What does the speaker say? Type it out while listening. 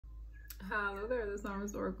Hello there, this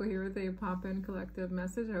is Oracle here with a pop-in collective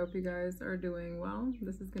message. I hope you guys are doing well.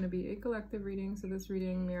 This is going to be a collective reading, so this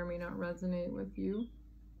reading may or may not resonate with you.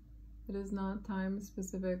 It is not time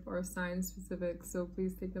specific or sign specific, so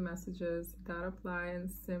please take the messages that apply and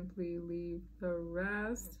simply leave the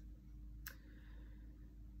rest.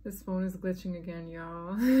 This phone is glitching again,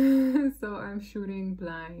 y'all. So I'm shooting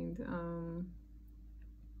blind.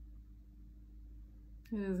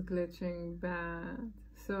 It is glitching bad.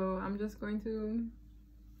 So I'm just going to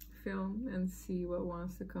film and see what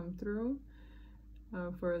wants to come through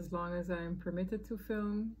for as long as I'm permitted to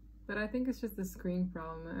film. But I think it's just a screen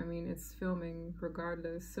problem. I mean, it's filming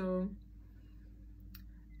regardless. So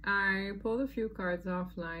I pulled a few cards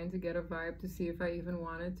offline to get a vibe to see if I even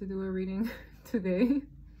wanted to do a reading today,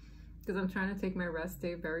 because I'm trying to take my rest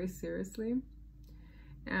day very seriously.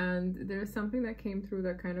 And there's something that came through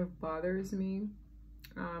that kind of bothers me.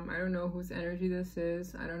 I don't know whose energy this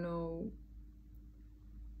is. I don't know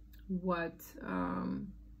what,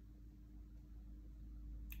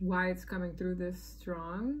 why it's coming through this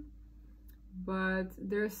strong, but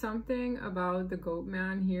there's something about the goat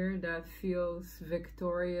man here that feels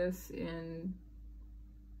victorious in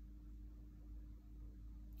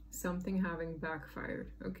something having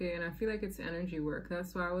backfired. Okay, and I feel like it's energy work.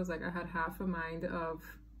 That's why I was like, I had half a mind of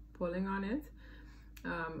pulling on it.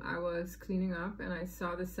 I was cleaning up and I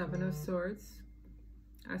saw the Seven of Swords.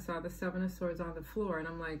 I saw the Seven of Swords on the floor and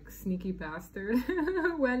I'm like, sneaky bastard.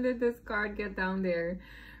 When did this card get down there,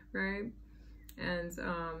 right?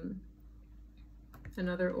 And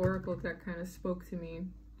another oracle that kind of spoke to me.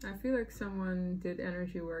 I feel like someone did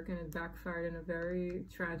energy work and it backfired in a very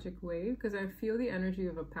tragic way, because I feel the energy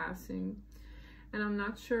of a passing. And I'm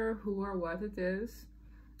not sure who or what it is.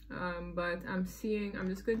 But I'm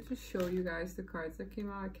just going to show you guys the cards that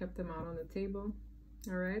came out. I kept them out on the table.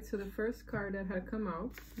 All right, so the first card that had come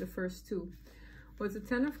out, the first two, was the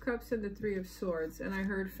Ten of Cups and the Three of Swords. And I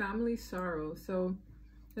heard family sorrow. So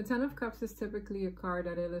the Ten of Cups is typically a card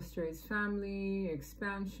that illustrates family,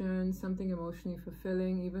 expansion, something emotionally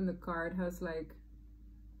fulfilling. Even the card has like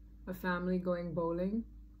a family going bowling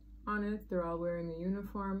on it. They're all wearing a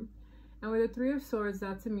uniform. And with the Three of Swords,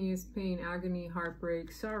 that to me is pain, agony,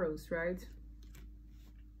 heartbreak, sorrows, right?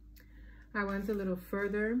 I went a little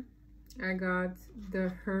further. I got the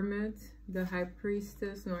Hermit, the High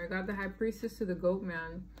Priestess. No, I got the High Priestess to the Goat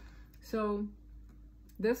Man. So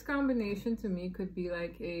this combination to me could be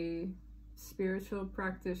like a spiritual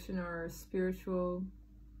practitioner or a spiritual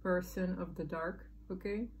person of the dark,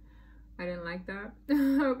 okay? I didn't like that.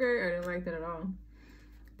 Okay, I didn't like that at all.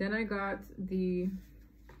 Then I got the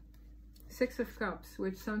Six of Cups,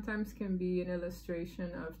 which sometimes can be an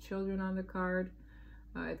illustration of children on the card.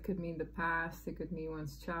 It could mean the past, it could mean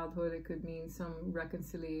one's childhood, it could mean some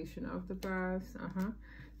reconciliation of the past.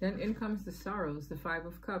 Then in comes the sorrows, the Five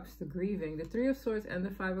of Cups, the grieving. The Three of Swords and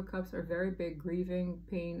the Five of Cups are very big grieving,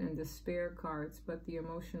 pain, and despair cards, but the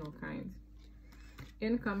emotional kind.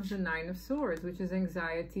 In comes the Nine of Swords, which is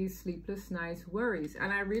anxiety, sleepless nights, worries.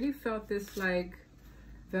 And I really felt this like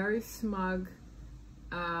very smug,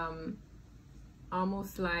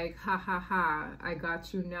 almost like ha ha ha, I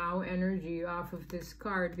got you now energy off of this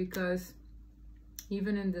card, because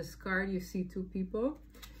even in this card you see two people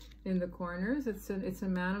in the corners. It's a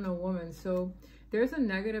man and a woman. So there's a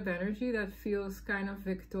negative energy that feels kind of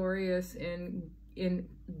victorious in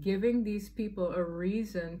giving these people a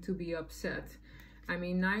reason to be upset. I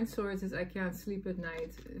mean, Nine Swords is I can't sleep at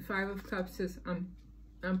night. Five of Cups is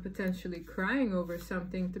I'm potentially crying over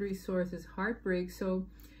something. Three Swords is heartbreak. So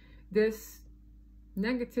this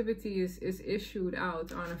negativity is issued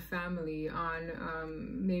out on a family, on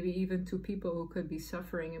maybe even two people who could be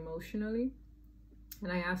suffering emotionally. And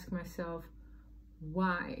I ask myself,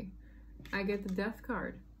 why? I get the Death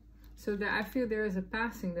card. So that I feel there is a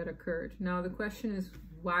passing that occurred. Now the question is,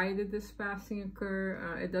 why did this passing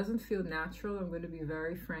occur? It doesn't feel natural. I'm going to be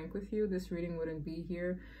very frank with you. This reading wouldn't be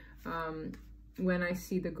here. When I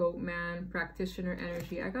see the Goat Man, practitioner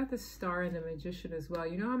energy, I got the Star and the Magician as well.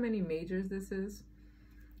 You know how many majors this is?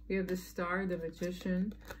 We have the Star, the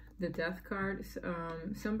Magician, the Death card.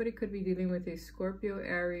 Somebody could be dealing with a Scorpio,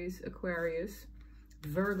 Aries, Aquarius,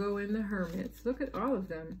 Virgo, and the Hermit. Look at all of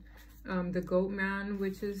them. The Goat Man,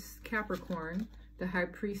 which is Capricorn, the High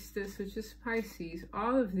Priestess, which is Pisces.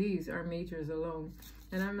 All of these are majors alone.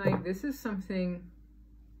 And I'm like, this is something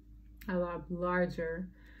a lot larger.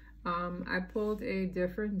 I pulled a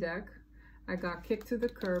different deck. I got kicked to the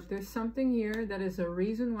curb. There's something here that is a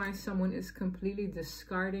reason why someone is completely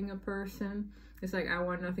discarding a person. It's like, I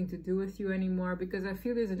want nothing to do with you anymore, because I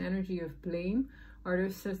feel there's an energy of blame, or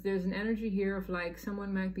there's an energy here of like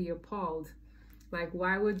someone might be appalled Like,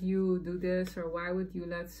 why would you do this, or why would you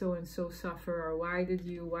let so and so suffer, or why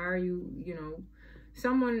are you, you know,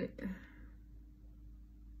 someone,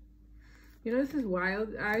 you know, this is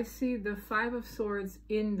wild. I see the 5 of Swords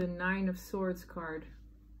in the 9 of Swords card.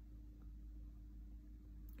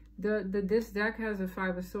 This deck has a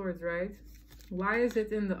 5 of Swords, right? Why is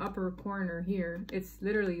it in the upper corner here? It's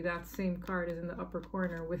literally that same card is in the upper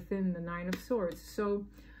corner within the 9 of Swords. So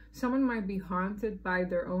someone might be haunted by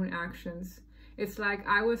their own actions. It's like,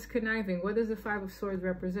 I was conniving. What does the 5 of Swords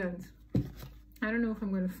represent? I don't know if I'm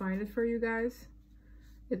going to find it for you guys.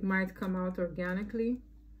 It might come out organically.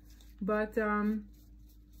 But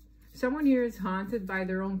someone here is haunted by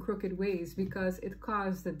their own crooked ways because it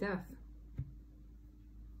caused the death.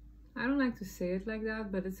 I don't like to say it like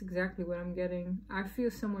that, but it's exactly what I'm getting. I feel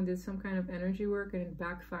someone did some kind of energy work and it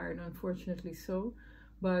backfired, unfortunately so.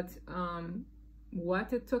 But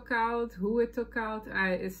what it took out, who it took out,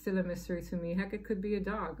 it's still a mystery to me. Heck, it could be a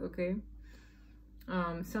dog, okay?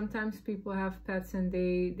 Sometimes people have pets and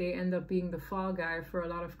they end up being the fall guy for a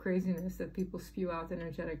lot of craziness that people spew out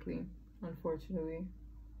energetically, unfortunately.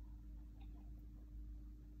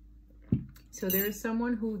 So there is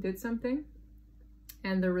someone who did something,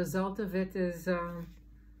 and the result of it is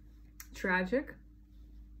tragic.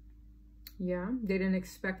 Yeah, they didn't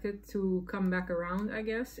expect it to come back around, I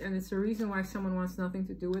guess. And it's the reason why someone wants nothing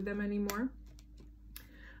to do with them anymore.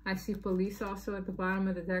 I see police also at the bottom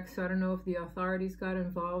of the deck, so I don't know if the authorities got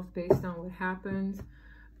involved based on what happened.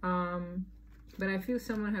 But I feel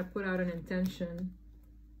someone had put out an intention.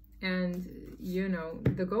 And, you know,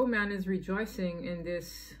 the goat man is rejoicing in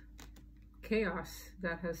this chaos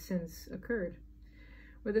that has since occurred.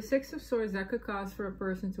 With the 6 of Swords, that could cause for a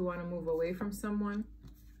person to want to move away from someone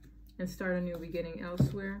and start a new beginning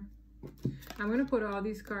elsewhere. I'm going to put all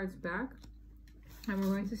these cards back, and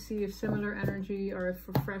we're going to see if similar energy or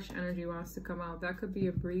if fresh energy wants to come out. That could be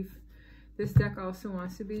a brief. This deck also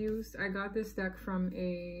wants to be used. I got this deck from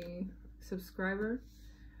a subscriber.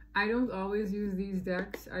 I don't always use these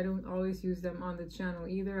decks. I don't always use them on the channel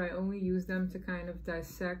either. I only use them to kind of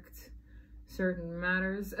dissect certain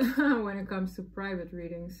matters when it comes to private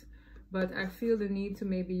readings. But I feel the need to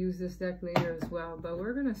maybe use this deck later as well. But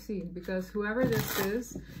we're gonna see, because whoever this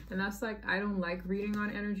is, and that's like, I don't like reading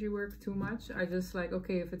on energy work too much. I just like,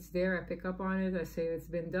 okay, if it's there, I pick up on it, I say it's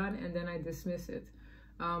been done, and then I dismiss it.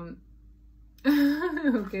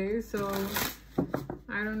 Okay, so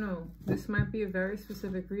I don't know. This might be a very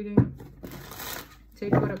specific reading.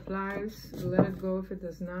 Take what applies, let it go if it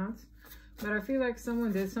does not. But I feel like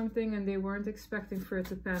someone did something and they weren't expecting for it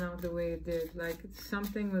to pan out the way it did. Like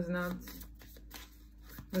something was not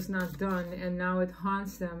done, and now it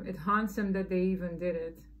haunts them. It haunts them that they even did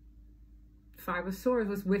it. 5 of Swords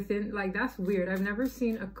was within, like, that's weird. I've never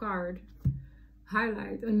seen a card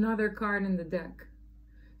highlight another card in the deck.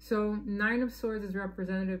 So 9 of Swords is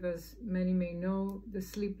representative, as many may know, the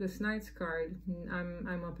Sleepless Nights card.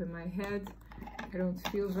 I'm up in my head. I don't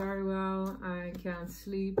feel very well. I can't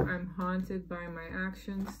sleep. I'm haunted by my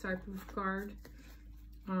actions type of card.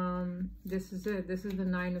 This is it. This is the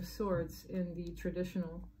 9 of Swords in the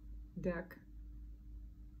traditional deck.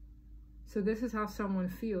 So this is how someone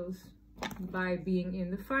feels by being in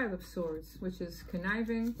the 5 of Swords, which is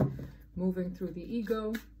conniving, moving through the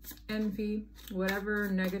ego, envy, whatever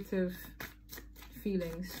negative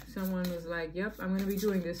feelings. Someone was like, yep, I'm going to be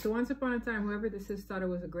doing this. So once upon a time, whoever this is thought it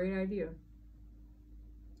was a great idea.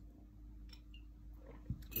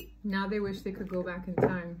 Now they wish they could go back in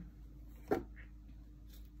time.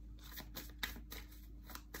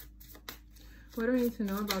 What do we need to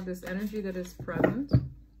know about this energy that is present?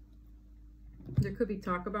 There could be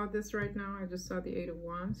talk about this right now. I just saw the 8 of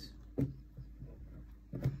Wands.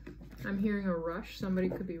 I'm hearing a rush. Somebody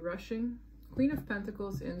could be rushing. Queen of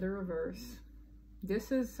Pentacles in the reverse.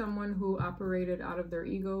 This is someone who operated out of their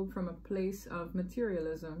ego from a place of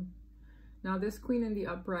materialism. Now, this queen in the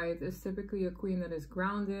upright is typically a queen that is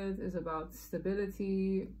grounded, is about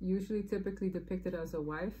stability, usually typically depicted as a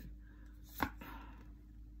wife.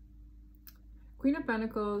 Queen of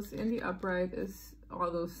Pentacles in the upright is all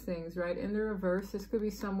those things, right? In the reverse, this could be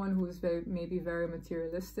someone who is maybe very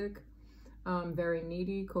materialistic, very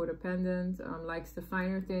needy, codependent, likes the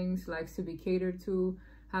finer things, likes to be catered to,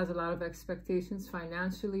 has a lot of expectations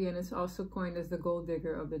financially, and it's also coined as the gold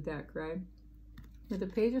digger of the deck, right? With the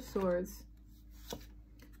Page of Swords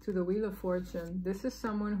to the Wheel of Fortune, this is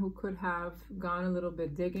someone who could have gone a little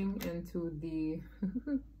bit digging into the...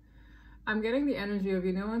 I'm getting the energy of,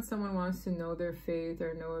 you know, when someone wants to know their fate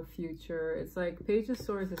or know a future, it's like Page of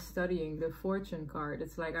Swords is studying the fortune card.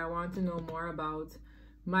 It's like, I want to know more about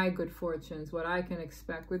my good fortunes, what I can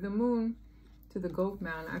expect. With the Moon to the Goat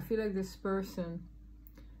Man, I feel like this person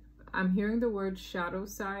I'm hearing the word shadow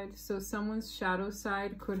side. So someone's shadow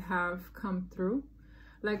side could have come through.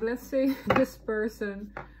 Like, let's say this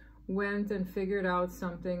person went and figured out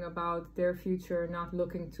something about their future not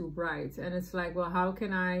looking too bright. And it's like, well, how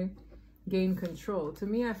can I gain control? To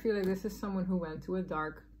me, I feel like this is someone who went to a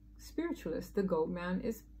dark spiritualist. The goat man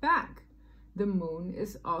is back. The moon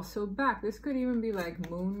is also back. This could even be like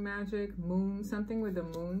moon magic, moon, something with the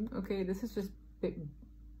moon. Okay, this is just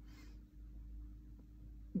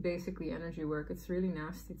basically energy work. It's really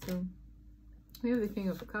nasty too. We have the King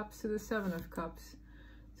of Cups to the Seven of Cups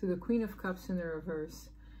to the Queen of Cups in the reverse.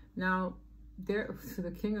 Now, there to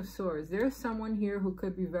the King of Swords. There's someone here who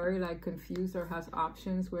could be very like confused or has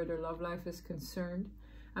options where their love life is concerned.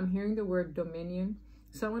 I'm hearing the word dominion.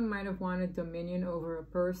 Someone might have wanted dominion over a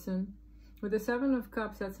person. With the Seven of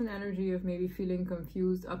Cups, that's an energy of maybe feeling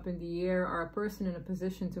confused, up in the air, or a person in a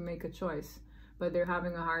position to make a choice, but they're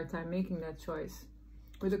having a hard time making that choice.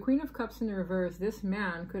 With the Queen of Cups in the reverse, this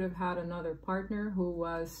man could have had another partner who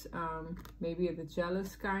was maybe the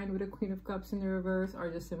jealous kind with the Queen of Cups in the reverse,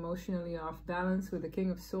 or just emotionally off balance with the King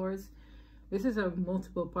of Swords. This is a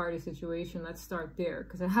multiple party situation. Let's start there,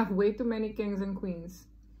 because I have way too many kings and queens.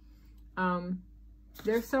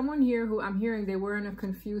 There's someone here who I'm hearing they were in a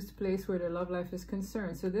confused place where their love life is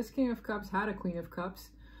concerned. So this King of Cups had a Queen of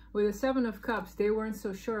Cups. With the Seven of Cups, they weren't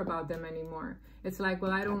so sure about them anymore. It's like,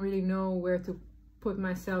 well, I don't really know where to put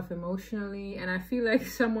myself emotionally. And I feel like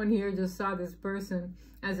someone here just saw this person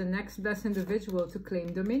as a next best individual to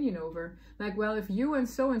claim dominion over. Like, well, if you and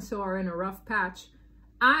so are in a rough patch,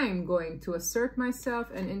 I'm going to assert myself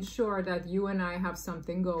and ensure that you and I have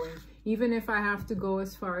something going. Even if I have to go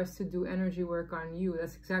as far as to do energy work on you.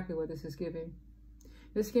 That's exactly what this is giving.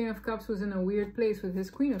 This King of Cups was in a weird place with his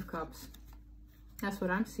Queen of Cups. That's what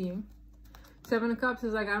I'm seeing. Seven of Cups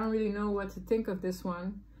is like, I don't really know what to think of this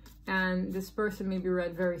one. And this person may be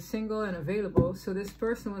read very single and available. So this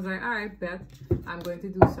person was like, I bet I'm going to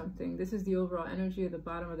do something. This is the overall energy at the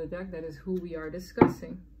bottom of the deck. That is who we are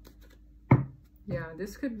discussing. Yeah,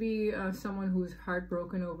 this could be someone who's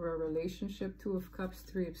heartbroken over a relationship. Two of Cups,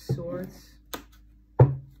 Three of Swords.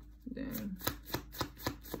 Dang.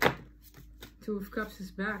 Two of Cups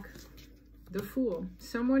is back. The Fool.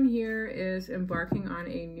 Someone here is embarking on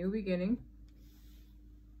a new beginning.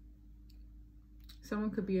 Someone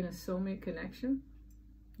could be in a soulmate connection.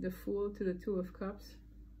 The Fool to the Two of Cups.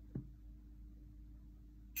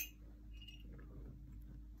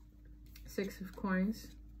 Six of Coins.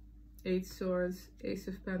 Eight Swords, Ace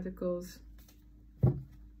of Pentacles.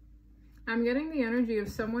 I'm getting the energy of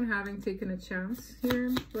someone having taken a chance here.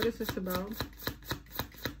 What is this about?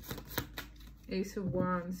 Ace of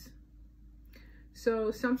Wands. So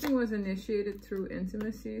something was initiated through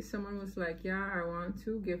intimacy. Someone was like, yeah, I want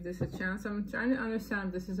to give this a chance. I'm trying to understand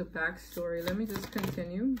if this is a backstory. Let me just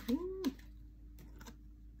continue. Ooh.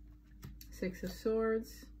 Six of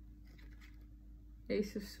Swords.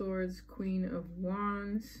 Ace of Swords, Queen of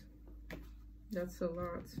Wands. That's a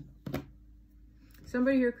lot.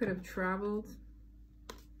 Somebody here could have traveled.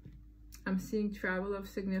 I'm seeing travel of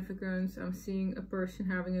significance. I'm seeing a person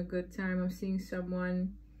having a good time. I'm seeing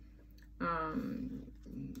someone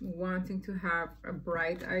wanting to have a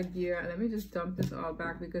bright idea. Let me just dump this all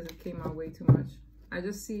back because it came out way too much. I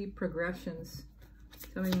just see progressions.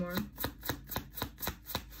 Tell me more.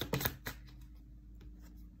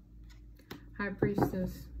 High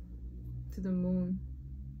Priestess to the Moon.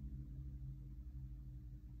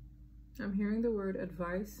 I'm hearing the word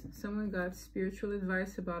advice. Someone got spiritual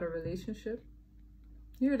advice about a relationship.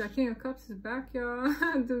 Here, that King of Cups is back, y'all.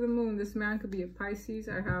 To the Moon. This man could be a Pisces.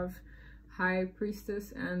 I have High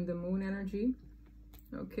Priestess and the Moon energy.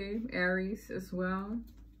 Okay, Aries as well.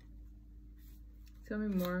 Tell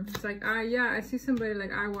me more. It's like, yeah, I see somebody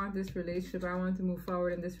like, I want this relationship. I want to move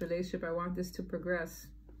forward in this relationship. I want this to progress.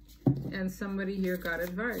 And somebody here got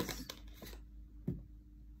advice.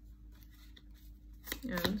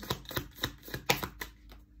 And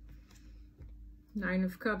Nine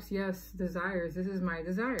of Cups, yes, desires. This is my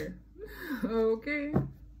desire. Okay.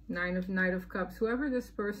 Knight of Cups. Whoever this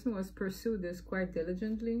person was pursued this quite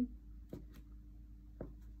diligently.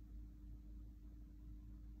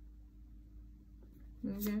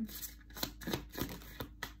 Okay.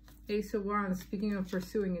 Ace of Wands, speaking of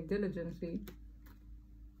pursuing it diligently.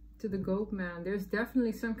 To the Goat Man, there's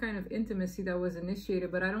definitely some kind of intimacy that was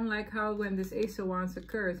initiated, but I don't like how when this Ace of Wands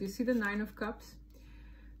occurs, you see the Nine of Cups?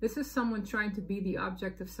 This is someone trying to be the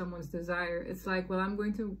object of someone's desire. It's like, well, I'm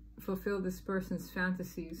going to fulfill this person's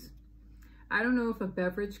fantasies. I don't know if a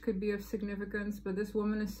beverage could be of significance, but this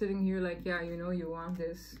woman is sitting here like, yeah, you know you want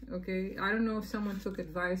this, okay? I don't know if someone took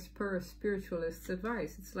advice per a spiritualist's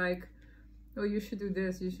advice. It's like, oh, you should do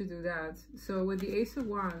this, you should do that. So with the Ace of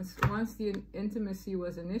Wands, once the intimacy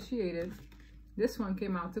was initiated, this one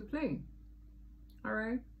came out to play. All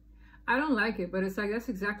right. I don't like it, but it's like, that's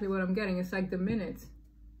exactly what I'm getting. It's like the minute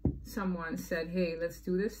someone said, hey, let's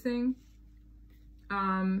do this thing,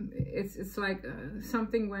 it's like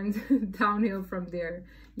something went downhill from there.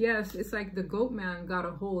 Yes, it's like the goat man got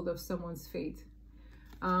a hold of someone's fate.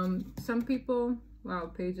 Some people,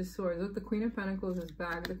 wow, Page of Swords. Look, the Queen of Pentacles is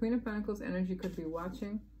back. The Queen of Pentacles energy could be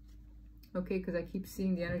watching. Okay, because I keep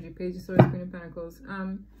seeing the energy. Page of Swords, Queen of Pentacles.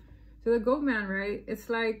 So the goat man, right? It's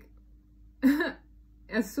like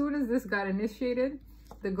as soon as this got initiated,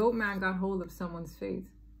 the goat man got hold of someone's fate.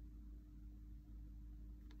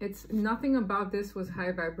 It's nothing about this was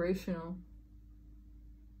high vibrational.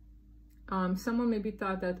 Someone maybe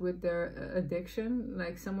thought that with their addiction,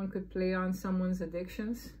 like someone could play on someone's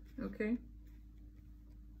addictions, okay,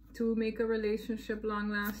 to make a relationship long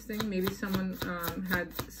lasting. Maybe someone had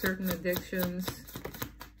certain addictions.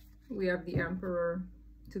 We have the Emperor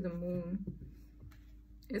to the Moon.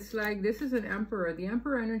 It's like this is an emperor. The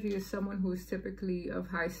emperor energy is someone who is typically of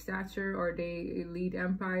high stature, or they lead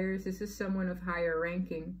empires. This is someone of higher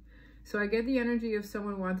ranking. So I get the energy of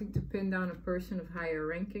someone wanting to pin down a person of higher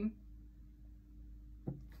ranking.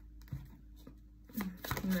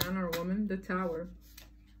 Man or woman, the Tower.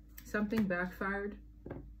 Something backfired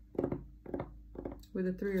with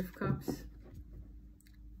the Three of Cups.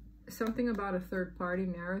 Something about a third party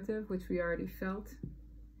narrative, which we already felt.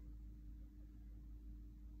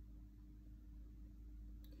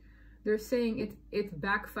 They're saying it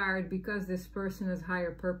backfired because this person has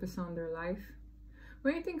higher purpose on their life.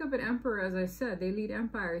 When you think of an emperor, as I said, they lead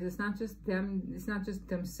empires. It's not just them, it's not just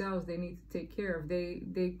themselves they need to take care of.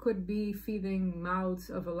 They could be feeding mouths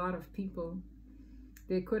of a lot of people.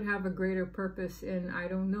 They could have a greater purpose in, I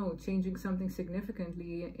don't know, changing something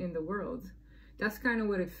significantly in the world. That's kind of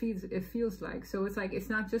what it feels like. So it's like, it's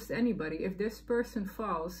not just anybody. If this person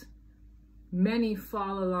falls, many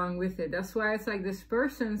fall along with it. That's why it's like this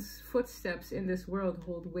person's footsteps in this world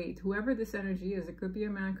hold weight. Whoever this energy is, it could be a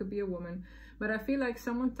man, could be a woman. But I feel like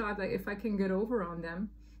someone thought that if I can get over on them,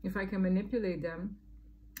 if I can manipulate them,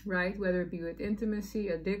 right? Whether it be with intimacy,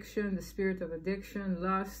 addiction, the spirit of addiction,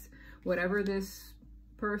 lust, whatever this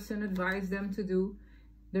person advised them to do.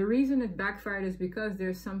 The reason it backfired is because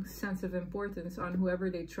there's some sense of importance on whoever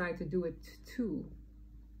they try to do it to.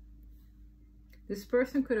 This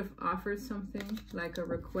person could have offered something like a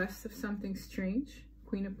request of something strange.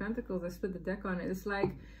 Queen of Pentacles, I split the deck on it. It's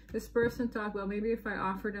like this person thought, well, maybe if I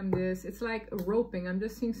offer them this, it's like roping. I'm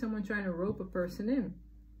just seeing someone trying to rope a person in.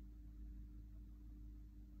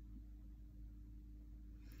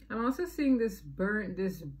 I'm also seeing this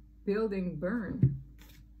building burn.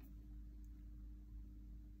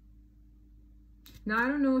 Now, I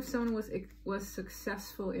don't know if someone was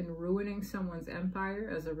successful in ruining someone's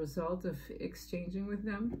empire as a result of exchanging with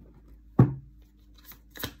them.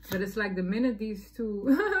 But it's like the minute these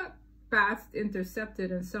two paths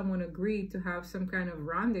intercepted and someone agreed to have some kind of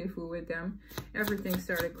rendezvous with them, everything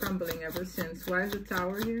started crumbling ever since. Why is the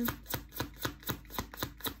Tower here?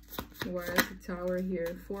 Why is the Tower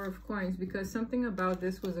here? Four of Coins. Because something about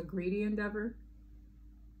this was a greedy endeavor.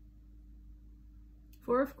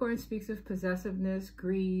 Four of Coins speaks of possessiveness,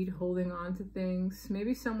 greed, holding on to things.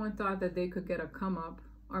 Maybe someone thought that they could get a come up,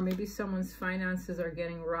 or maybe someone's finances are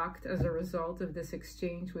getting rocked as a result of this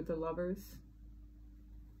exchange with the lovers.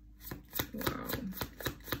 Wow.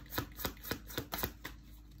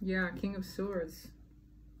 Yeah, King of Swords.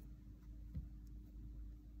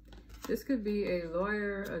 This could be a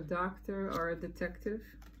lawyer, a doctor, or a detective.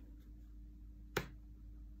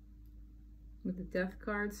 With the Death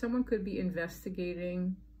card, someone could be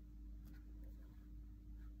investigating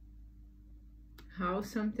how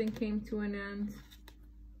something came to an end.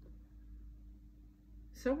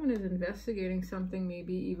 Someone is investigating something,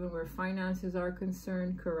 maybe even where finances are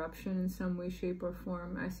concerned, corruption in some way, shape, or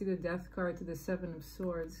form. I see the Death card to the Seven of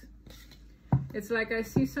Swords. It's like I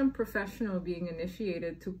see some professional being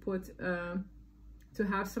initiated to put to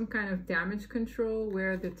have some kind of damage control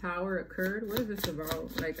where the Tower occurred. What is this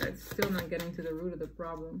about? Like, I'm still not getting to the root of the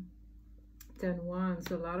problem. 10 Wands,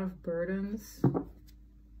 a lot of burdens.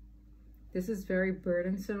 This is very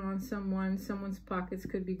burdensome on someone. Someone's pockets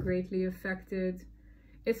could be greatly affected.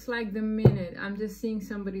 It's like the minute I'm just seeing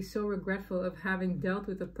somebody so regretful of having dealt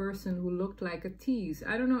with a person who looked like a tease.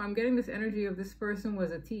 I don't know, I'm getting this energy of this person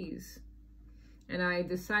was a tease. And I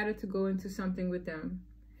decided to go into something with them.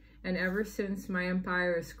 And ever since, my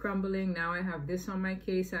empire is crumbling. Now I have this on my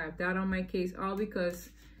case, I have that on my case, all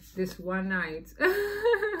because this one night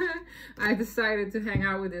I decided to hang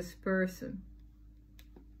out with this person.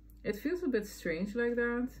 It feels a bit strange like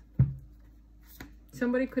that.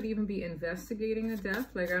 Somebody could even be investigating a death.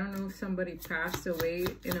 Like, I don't know if somebody passed away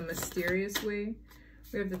in a mysterious way.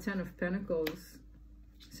 We have the Ten of Pentacles.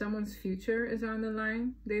 Someone's future is on the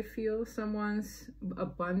line, they feel. Someone's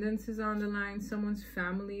abundance is on the line. Someone's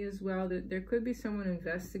family as well. There could be someone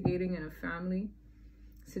investigating in a family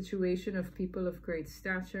situation of people of great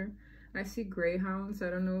stature. I see greyhounds. I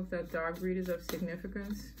don't know if that dog breed is of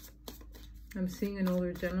significance. I'm seeing an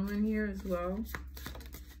older gentleman here as well.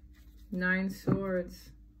 9 swords.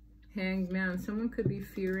 Hanged man. Someone could be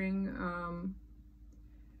fearing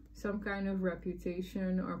some kind of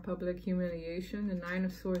reputation or public humiliation. The 9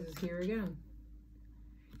 of swords is here again.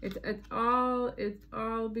 It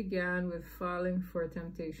all began with falling for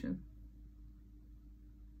temptation.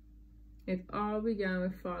 It all began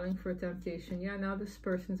with falling for temptation. Yeah, now this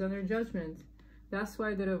person's under judgment. That's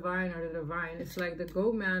why the divine or the divine. It's like the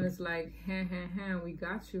goat man is like, we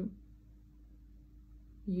got you.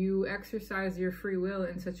 You exercise your free will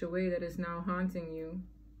in such a way that is now haunting you.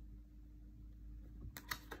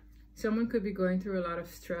 Someone could be going through a lot of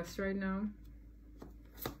stress right now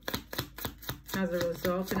as a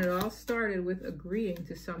result. And it all started with agreeing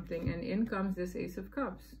to something. And in comes this Ace of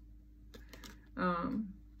Cups.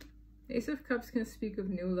 Ace of Cups can speak of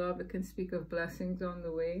new love. It can speak of blessings on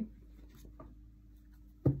the way.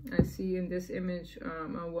 I see in this image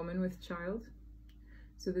a woman with child.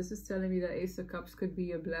 So this is telling me that Ace of Cups could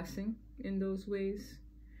be a blessing in those ways.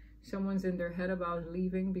 Someone's in their head about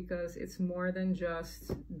leaving because it's more than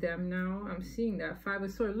just them now. I'm seeing that. 5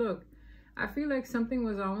 of Swords. Look, I feel like something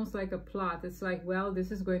was almost like a plot. It's like, well,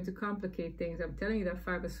 this is going to complicate things. I'm telling you that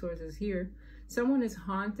 5 of Swords is here. Someone is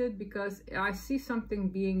haunted because I see something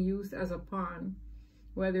being used as a pawn.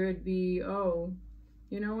 Whether it be, oh,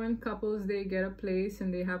 you know, when couples, they get a place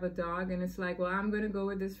and they have a dog and it's like, well, I'm going to go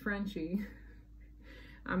with this Frenchie.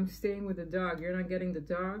 I'm staying with the dog. You're not getting the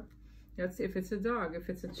dog. That's if it's a dog. If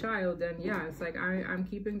it's a child, then yeah, it's like I'm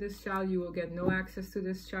keeping this child. You will get no access to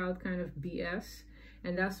this child kind of BS.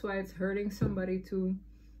 And that's why it's hurting somebody to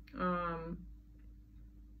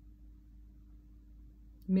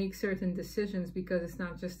make certain decisions, because it's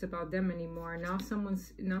not just about them anymore. Now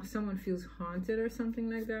someone feels haunted or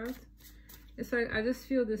something like that. It's like I just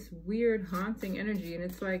feel this weird haunting energy, and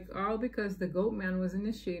it's like all because the goat man was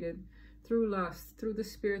initiated through lust, through the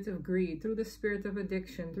spirit of greed, through the spirit of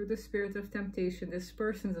addiction, through the spirit of temptation. This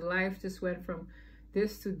person's life just went from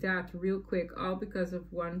this to that real quick, all because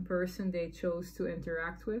of one person they chose to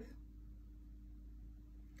interact with.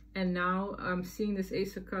 And now I'm seeing this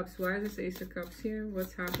Ace of Cups. Why is this Ace of Cups here?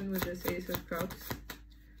 What's happened with this Ace of Cups?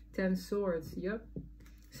 10 Swords. Yep.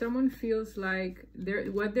 Someone feels like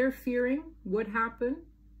what they're fearing would happen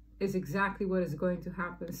is exactly what is going to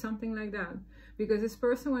happen. Something like that. Because this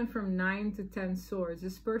person went from 9 to 10 swords.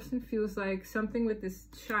 This person feels like something with this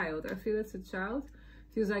child. I feel it's a child.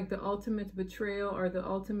 Feels like the ultimate betrayal or the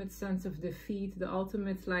ultimate sense of defeat. The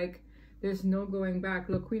ultimate, like, there's no going back.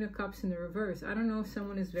 Look, Queen of Cups in the reverse. I don't know if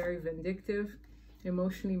someone is very vindictive,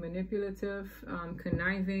 emotionally manipulative,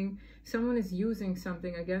 conniving. Someone is using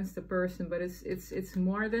something against the person, but it's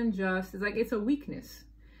more than just, it's like it's a weakness.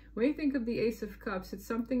 When you think of the Ace of Cups, it's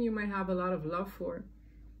something you might have a lot of love for.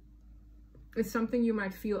 It's something you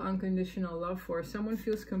might feel unconditional love for. Someone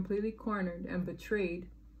feels completely cornered and betrayed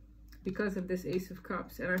because of this Ace of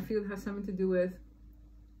Cups. And I feel it has something to do with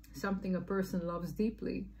something a person loves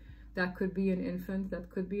deeply. That could be an infant, that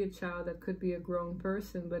could be a child, that could be a grown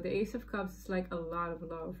person. But the Ace of Cups is like a lot of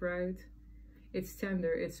love, right? It's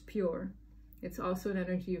tender, it's pure. It's also an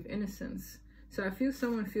energy of innocence. So I feel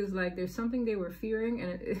someone feels like there's something they were fearing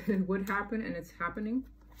and it would happen, and it's happening.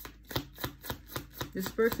 This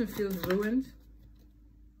person feels ruined.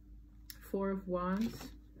 4 of Wands.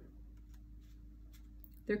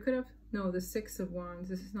 There could have, no, the 6 of Wands.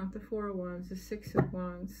 This is not the 4 of Wands, the 6 of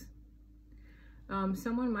Wands.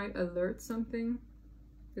 Someone might alert something.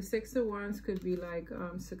 The 6 of Wands could be like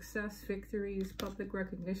success, victories, public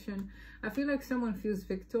recognition. I feel like someone feels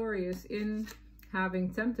victorious in having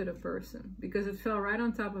tempted a person because it fell right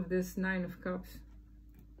on top of this 9 of Cups.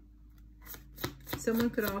 Someone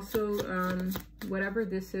could also, whatever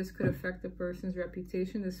this is, could affect the person's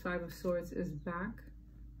reputation. This 5 of Swords is back.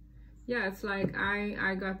 Yeah, it's like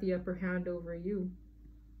I got the upper hand over you.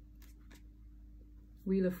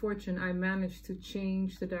 Wheel of Fortune, I managed to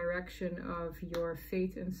change the direction of your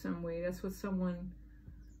fate in some way. That's what someone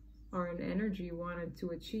or an energy wanted to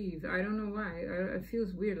achieve. I don't know why. It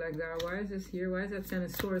feels weird like that. Why is this here? Why is that 10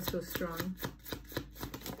 of Swords so strong?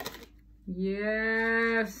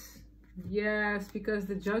 Yes. Yes, because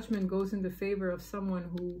the judgment goes in the favor of someone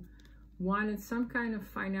who wanted some kind of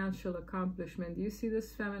financial accomplishment. Do you see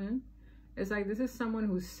this, feminine? It's like this is someone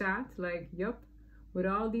who sat like, yup, with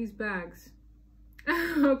all these bags.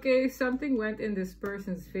 Okay, something went in this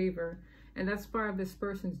person's favor, and that's part of this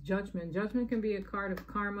person's judgment. Judgment can be a card of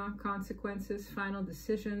karma, consequences, final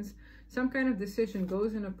decisions. Some kind of decision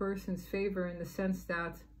goes in a person's favor in the sense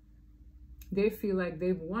that they feel like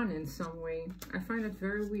they've won in some way. I find it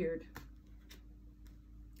very weird.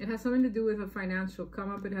 It has something to do with a financial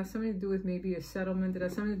come up. It has something to do with maybe a settlement. It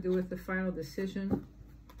has something to do with the final decision.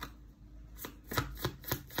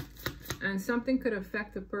 And something could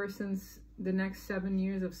affect the person's, the next 7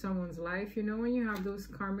 years of someone's life. You know when you have those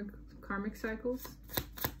karmic cycles?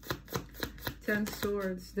 10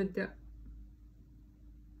 swords, the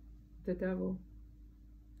devil.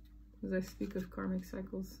 As I speak of karmic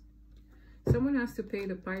cycles. Someone has to pay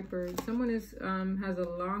the piper. Someone is has a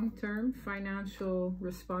long-term financial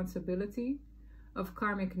responsibility of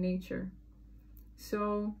karmic nature.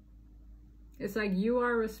 So it's like you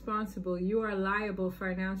are responsible, you are liable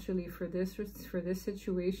financially for this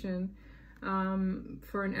situation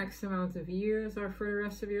for an X amount of years or for the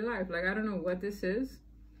rest of your life. Like, I don't know what this is,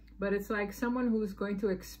 but it's like someone who's going to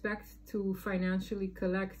expect to financially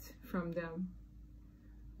collect from them.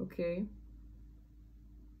 Okay?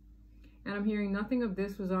 And I'm hearing nothing of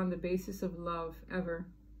this was on the basis of love, ever.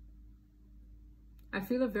 I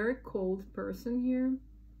feel a very cold person here.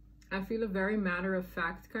 I feel a very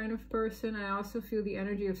matter-of-fact kind of person. I also feel the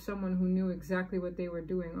energy of someone who knew exactly what they were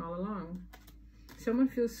doing all along. Someone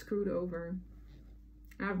feels screwed over.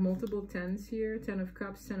 I have multiple 10s here. 10 of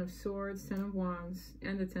Cups, 10 of Swords, 10 of Wands,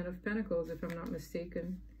 and the 10 of Pentacles, if I'm not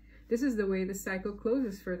mistaken. This is the way the cycle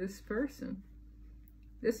closes for this person.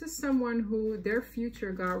 This is someone who their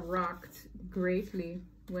future got rocked greatly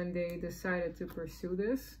when they decided to pursue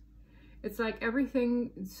this. It's like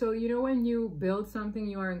everything, so you know when you build something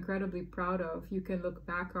you are incredibly proud of, you can look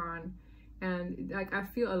back on, and like I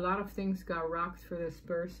feel a lot of things got rocked for this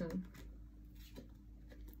person.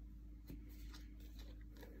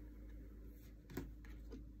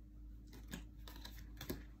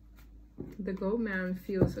 The Go Man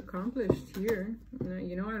feels accomplished here.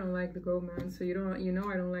 You know I don't like the Go Man, so you know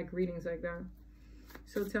I don't like readings like that.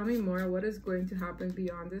 So tell me more. What is going to happen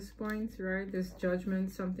beyond this point, right? This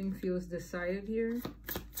judgment, something feels decided here.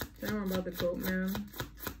 Tell me more about the Goat Man.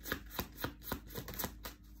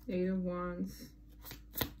 8 of Wands.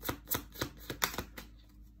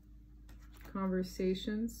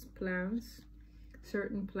 Conversations, plans,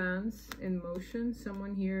 certain plans in motion.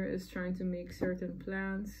 Someone here is trying to make certain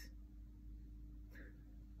plans.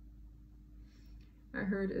 I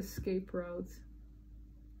heard escape routes.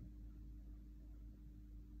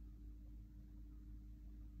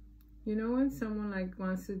 You know when someone like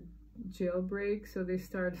wants to jailbreak, so they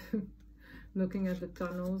start looking at the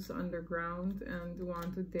tunnels underground and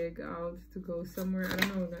want to dig out to go somewhere. I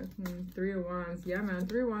don't know that. 3 of Wands. Yeah, man.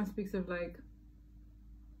 3 of Wands speaks of like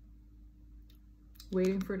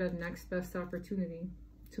waiting for that next best opportunity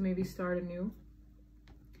to maybe start anew.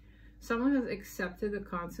 Someone has accepted the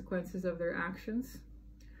consequences of their actions.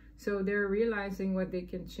 So they're realizing what they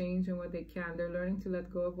can change and what they can't. They're learning to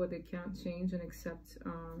let go of what they can't change and accept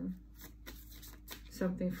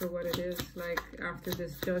something for what it is. Like after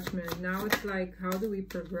this judgment, now it's like, how do we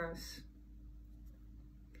progress?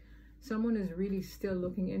 Someone is really still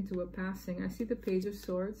looking into a passing. I see the Page of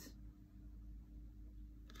Swords,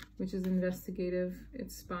 which is investigative.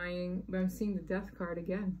 It's spying, but I'm seeing the Death card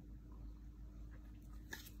again.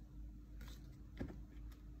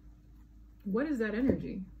 What is that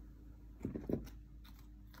energy?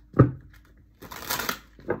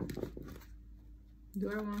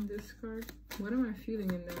 Do I want this card? What am I feeling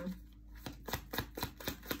in there?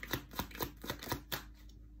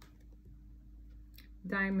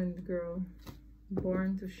 Diamond Girl,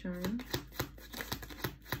 born to shine.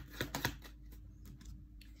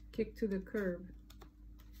 Kick to the curb.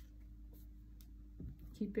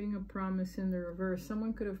 Keeping a promise in the reverse.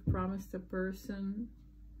 Someone could have promised a person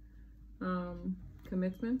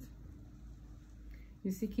commitment.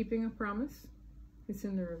 You see, keeping a promise, it's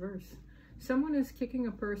in the reverse. Someone is kicking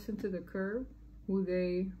a person to the curb who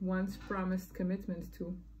they once promised commitment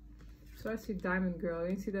to. So I see Diamond Girl.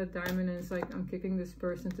 You see that diamond, and it's like I'm kicking this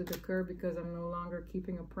person to the curb because I'm no longer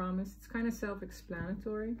keeping a promise. It's kind of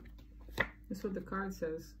self-explanatory. That's what the card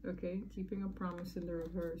says. Okay, keeping a promise in the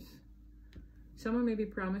reverse. Someone maybe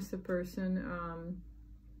promised a person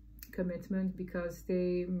commitment because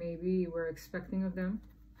they maybe were expecting of them.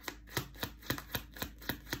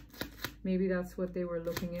 Maybe that's what they were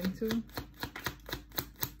looking into.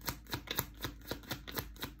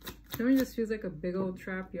 Something just feels like a big old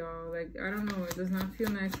trap, y'all. Like, I don't know. It does not feel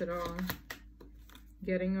nice at all.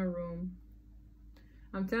 Getting a room.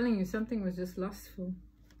 I'm telling you, something was just lustful.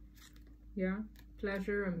 Yeah.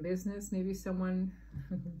 Pleasure and business. Maybe someone...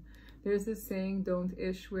 There's this saying, don't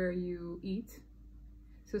ish where you eat.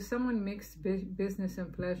 So someone mixed business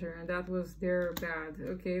and pleasure, and that was their bad.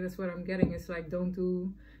 Okay, that's what I'm getting. It's like, don't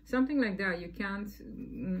do something like that. You can't...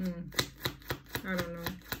 I don't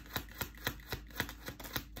know.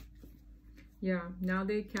 Yeah, now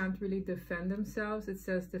they can't really defend themselves. It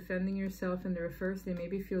says defending yourself in the reverse. They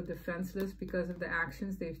maybe feel defenseless because of the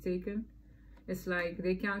actions they've taken. It's like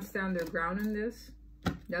they can't stand their ground in this.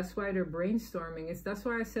 That's why they're brainstorming. That's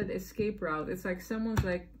why I said escape route. It's like someone's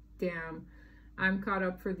like, damn, I'm caught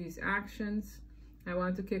up for these actions. I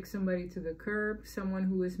want to kick somebody to the curb. Someone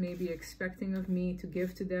who is maybe expecting of me to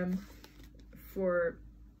give to them for,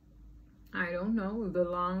 I don't know, the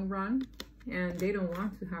long run. And they don't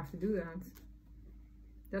want to have to do that.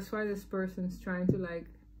 That's why this person's trying to like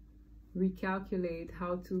recalculate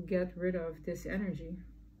how to get rid of this energy.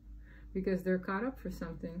 Because they're caught up for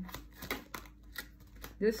something.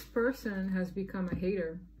 This person has become a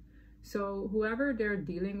hater. So whoever they're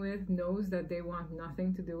dealing with knows that they want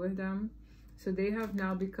nothing to do with them. So they have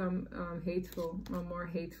now become hateful, a more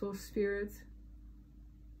hateful spirit.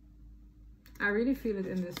 I really feel it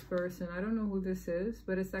in this person. I don't know who this is,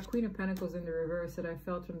 but it's that Queen of Pentacles in the reverse that I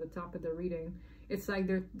felt from the top of the reading. It's like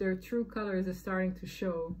their true colors are starting to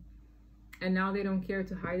show. And now they don't care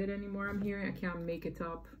to hide it anymore. I'm hearing I can't make it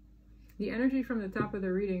up. The energy from the top of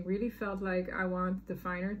the reading really felt like I want the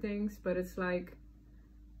finer things, but it's like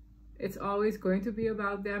it's always going to be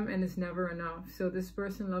about them and it's never enough. So this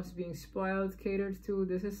person loves being spoiled, catered to.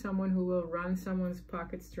 This is someone who will run someone's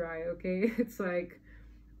pockets dry, okay? It's like,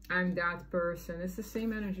 I'm that person. It's the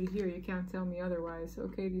same energy here. You can't tell me otherwise.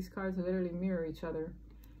 Okay, these cards literally mirror each other.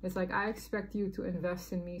 It's like, I expect you to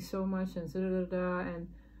invest in me so much and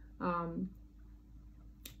and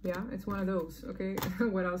yeah, it's one of those, okay?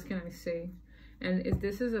 What else can I say? And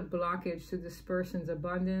this is a blockage to this person's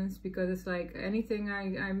abundance, because it's like anything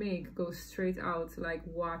I make goes straight out like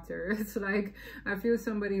water. It's like I feel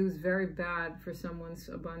somebody who's very bad for someone's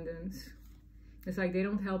abundance. It's like they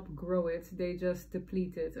don't help grow it, they just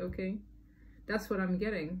deplete it, okay? That's what I'm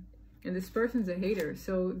getting. And this person's a hater,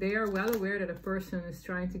 so they are well aware that a person is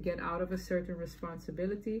trying to get out of a certain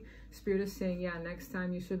responsibility. Spirit is saying, yeah, next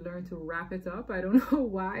time you should learn to wrap it up. I don't know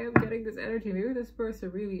why I'm getting this energy. Maybe this person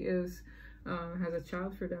really is, has a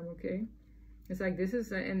child for them, okay? It's like this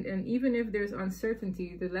is, and even if there's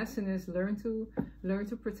uncertainty, the lesson is learn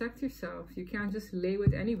to protect yourself. You can't just lay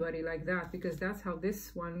with anybody like that, because that's how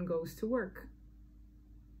this one goes to work.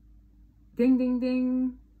 Ding, ding,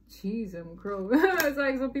 ding. Jeez, I'm crow. It's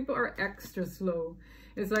like some people are extra slow.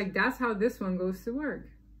 It's like that's how this one goes to work.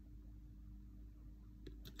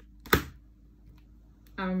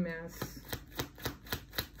 A mess.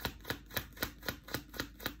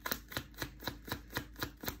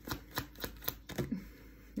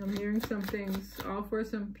 I'm hearing some things. All for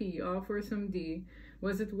some P, all for some D.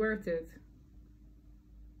 Was it worth it?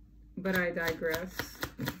 But I digress.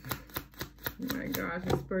 Oh my gosh,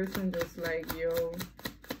 this person just like, yo.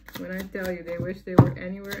 When I tell you they wish they were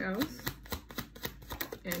anywhere else.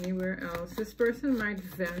 Anywhere else. This person might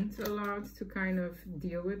vent a lot to kind of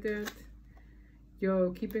deal with it.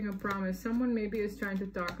 Yo, keeping a promise. Someone maybe is trying to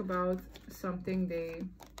talk about something they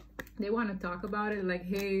want to talk about it. Like,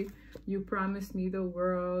 hey, you promised me the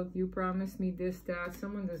world. You promised me this, that.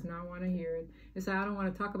 Someone does not want to hear it. It's like, I don't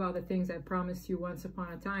want to talk about the things I promised you once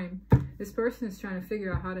upon a time. This person is trying to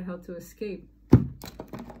figure out how the hell to escape.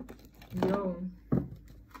 Yo.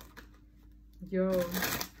 Yo.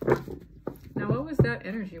 Now, what was that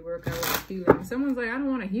energy work I was feeling? Someone's like, I don't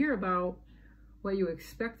want to hear about what you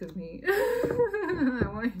expect of me.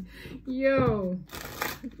 Yo.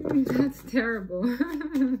 That's terrible.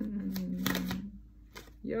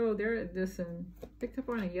 Yo, listen. Picked up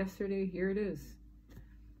on it yesterday. Here it is.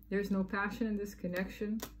 There's no passion in this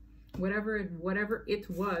connection. Whatever it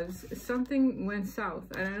was, something went south.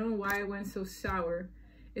 I don't know why it went so sour.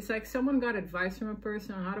 It's like someone got advice from a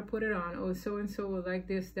person on how to put it on. Oh, so-and-so will like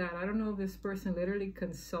this, that. I don't know if this person literally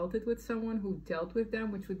consulted with someone who dealt with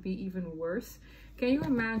them, which would be even worse. Can you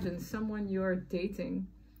imagine someone you're dating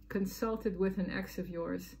consulted with an ex of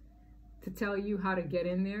yours to tell you how to get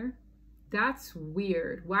in there? That's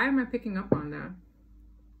weird. Why am I picking up on that?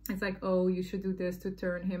 It's like, oh, you should do this to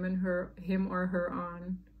turn him or her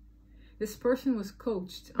on. This person was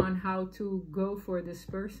coached on how to go for this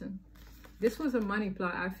person. This was a money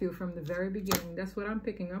plot, I feel, from the very beginning. That's what I'm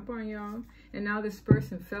picking up on, y'all. And now this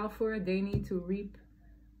person fell for it. They need to reap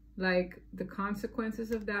like the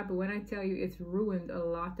consequences of that. But when I tell you, it's ruined a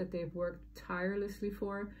lot that they've worked tirelessly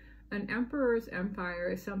for. An emperor's empire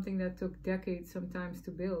is something that took decades sometimes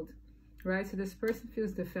to build, right? So this person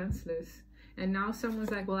feels defenseless. And now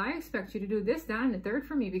someone's like, well, I expect you to do this, that, and the third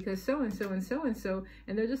for me because so-and-so and so-and-so.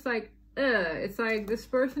 And they're just like, it's like this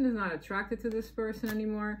person is not attracted to this person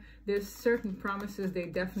anymore. There's certain promises they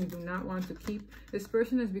definitely do not want to keep. This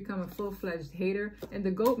person has become a full-fledged hater. And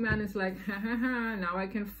the goat man is like, ha ha ha, now I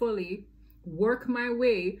can fully work my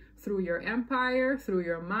way through your empire, through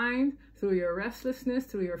your mind, through your restlessness,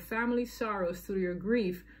 through your family sorrows, through your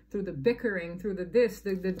grief, through the bickering, through the this.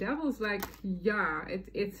 The devil's like, yeah,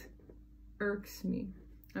 it irks me.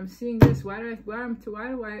 I'm seeing this. Why do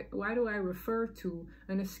I refer to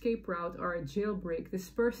an escape route or a jailbreak? This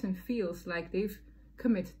person feels like they've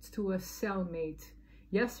committed to a cellmate.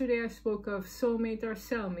 Yesterday I spoke of soulmate or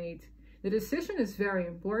cellmate. The decision is very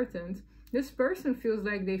important. This person feels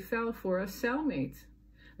like they fell for a cellmate,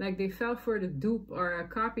 like they fell for the dupe or a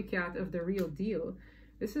copycat of the real deal.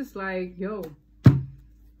 This is like, yo,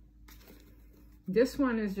 this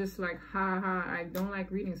one is just like, ha ha, I don't like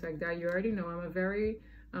readings like that. You already know I'm a very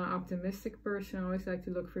optimistic person. I always like to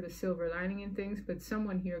look for the silver lining in things, but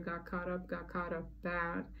someone here got caught up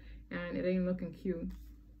bad, and it ain't looking cute.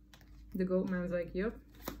 The goat man's like, yep,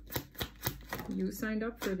 you signed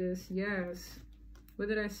up for this. Yes. What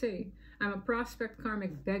did I say? I'm a prospect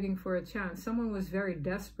karmic begging for a chance. Someone was very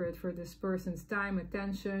desperate for this person's time,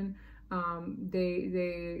 attention.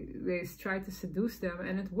 They tried to seduce them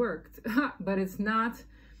and it worked. But it's not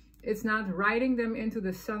riding them into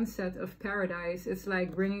the sunset of paradise. It's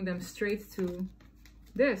like bringing them straight to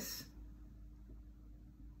this.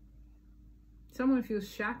 Someone feels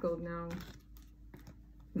shackled now.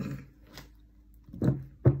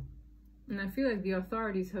 And I feel like the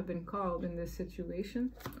authorities have been called in this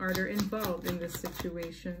situation, or they're involved in this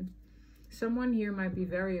situation. Someone here might be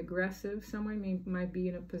very aggressive. Someone might be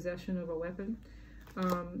in a possession of a weapon.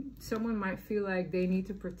 Someone might feel like they need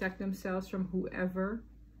to protect themselves from whoever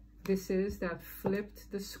this is that flipped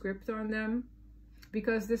the script on them.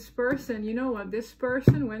 Because this person, you know what, this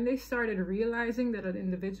person, when they started realizing that an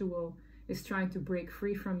individual is trying to break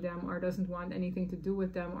free from them or doesn't want anything to do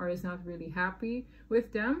with them or is not really happy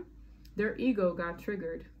with them, their ego got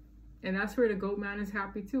triggered. And that's where the goat man is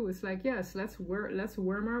happy too. It's like, yes, let's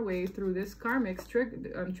worm our way through this karmic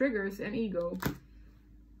triggers and ego.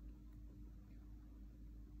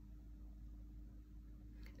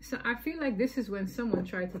 So I feel like this is when someone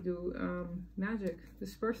tried to do magic.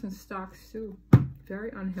 This person stalks too.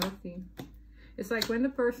 Very unhealthy. It's like when the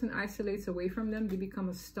person isolates away from them, they become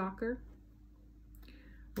a stalker.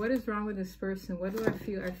 What is wrong with this person? What do I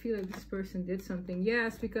feel? I feel like this person did something.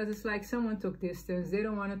 Yes, because it's like someone took distance. They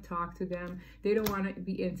don't want to talk to them. They don't want to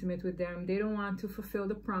be intimate with them. They don't want to fulfill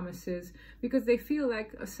the promises because they feel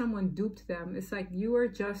like someone duped them. It's like you are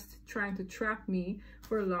just trying to trap me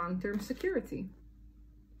for long-term security.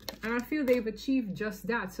 And I feel they've achieved just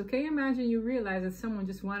that. So can you imagine you realize that someone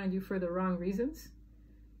just wanted you for the wrong reasons?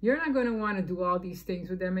 You're not going to want to do all these things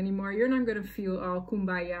with them anymore. You're not going to feel all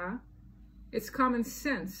kumbaya. It's common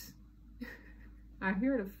sense. I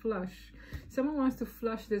hear the flush. Someone wants to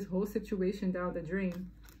flush this whole situation down the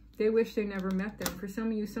drain. They wish they never met them. For some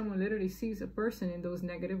of you, someone literally sees a person in those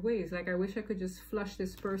negative ways. Like, I wish I could just flush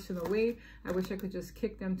this person away. I wish I could just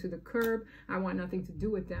kick them to the curb. I want nothing to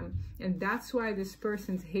do with them. And that's why this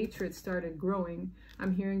person's hatred started growing.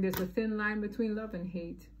 I'm hearing there's a thin line between love and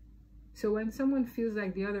hate. So when someone feels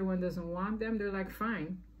like the other one doesn't want them, they're like,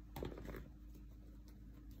 fine.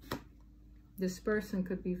 This person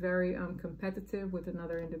could be very competitive with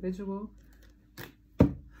another individual.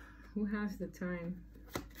 Who has the time?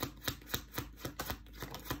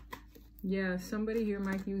 Yeah, somebody here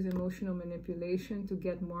might use emotional manipulation to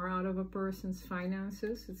get more out of a person's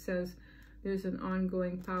finances. It says there's an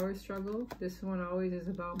ongoing power struggle. This one always is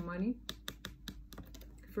about money.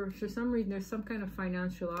 For some reason, there's some kind of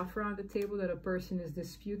financial offer on the table that a person is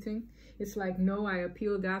disputing. It's like, no, I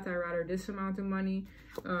appeal that. I rather this amount of money.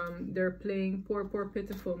 They're playing poor,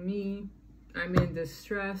 pitiful me. I'm in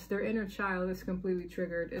distress. Their inner child is completely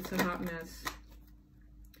triggered. It's a hot mess.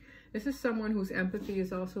 This is someone whose empathy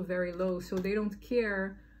is also very low. So they don't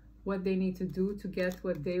care what they need to do to get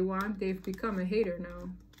what they want. They've become a hater now.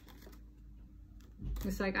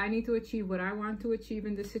 It's like, I need to achieve what I want to achieve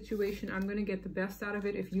in this situation. I'm going to get the best out of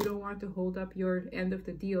it. If you don't want to hold up your end of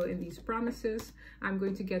the deal in these promises, I'm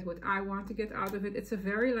going to get what I want to get out of it. It's a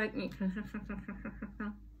very like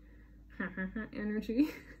energy.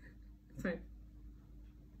 It's like,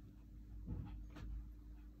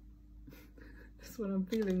 that's what I'm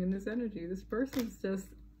feeling in this energy. This person's just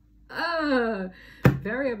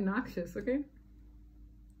Very obnoxious, okay?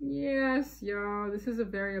 Yes, y'all, this is a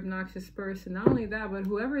very obnoxious person. Not only that, but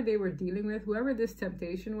whoever they were dealing with, whoever this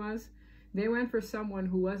temptation was, they went for someone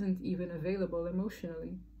who wasn't even available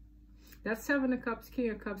emotionally. That's Seven of Cups, King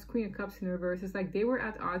of Cups, Queen of Cups in reverse. It's like they were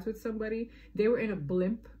at odds with somebody. They were in a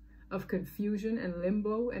blimp of confusion and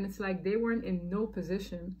limbo. And it's like they weren't in no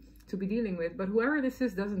position to be dealing with. But whoever this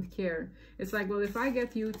is doesn't care. It's like, well, if I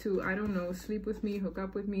get you to, I don't know, sleep with me, hook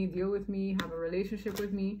up with me, deal with me, have a relationship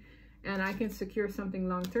with me, and I can secure something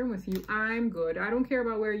long-term with you, I'm good. I don't care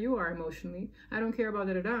about where you are emotionally. I don't care about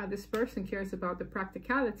da-da-da. This person cares about the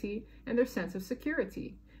practicality and their sense of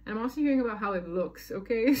security. And I'm also hearing about how it looks,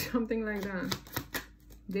 okay? Something like that.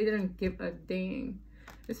 They didn't give a dang.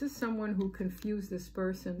 This is someone who confused this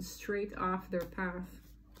person straight off their path.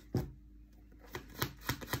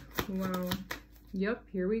 Wow. Yep,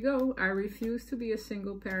 here we go. I refuse to be a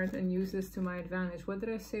single parent and use this to my advantage. What did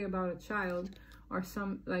I say about a child? Or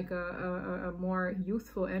some like a more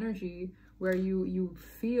youthful energy where you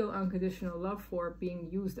feel unconditional love for being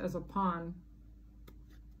used as a pawn.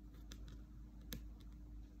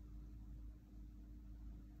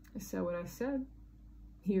 I said what I said.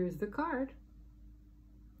 Here's the card.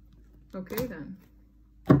 Okay then.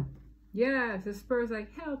 Yes, this person's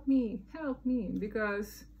like, help me,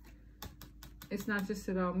 because it's not just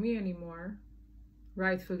about me anymore,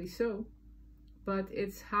 rightfully so. But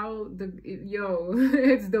it's how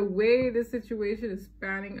it's the way the situation is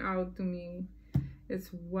panning out to me.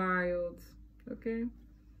 It's wild. Okay.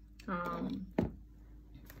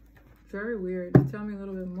 Very weird. Tell me a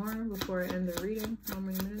little bit more before I end the reading. How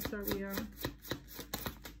many minutes are we at?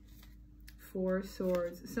 4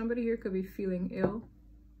 swords. Somebody here could be feeling ill.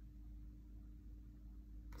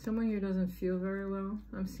 Someone here doesn't feel very well.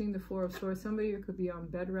 I'm seeing the 4 of swords. Somebody here could be on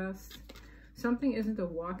bed rest. Something isn't a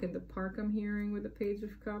walk in the park, I'm hearing, with the Page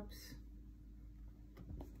of Cups.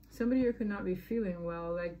 Somebody here could not be feeling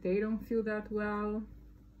well. Like, they don't feel that well.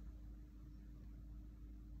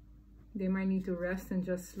 They might need to rest and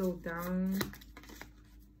just slow down.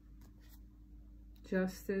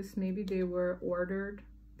 Justice. Maybe they were ordered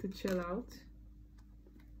to chill out.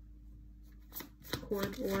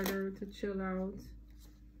 Court order to chill out.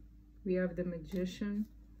 We have the Magician.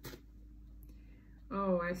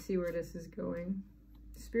 Oh, I see where this is going.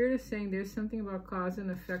 Spirit is saying there's something about cause and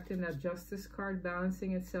effect in that Justice card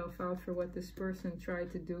balancing itself out for what this person tried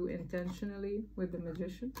to do intentionally with the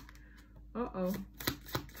Magician. Uh-oh.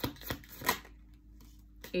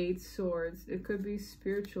 8 swords. It could be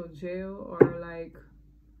spiritual jail or like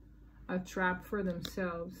a trap for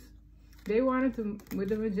themselves. They wanted to, with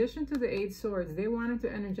the Magician to the 8 swords, they wanted to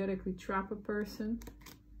energetically trap a person.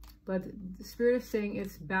 But the Spirit is saying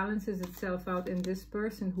it balances itself out in this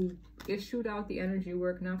person who issued out the energy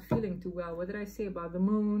work, not feeling too well. What did I say about the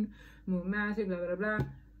moon magic, blah, blah, blah.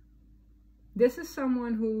 This is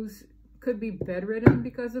someone who's could be bedridden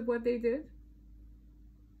because of what they did.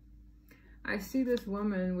 I see this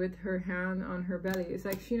woman with her hand on her belly. It's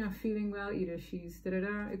like she's not feeling well either. She's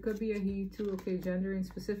da-da-da. It could be a he too, okay, gender in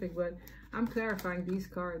specific, but I'm clarifying these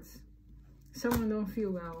cards. Someone don't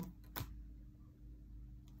feel well.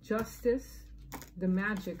 Justice, the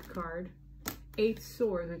Magic card, 8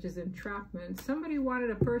 swords, which is entrapment. Somebody wanted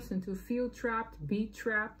a person to feel trapped, be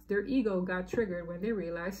trapped. Their ego got triggered when they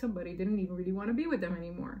realized somebody didn't even really want to be with them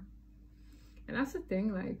anymore. And that's the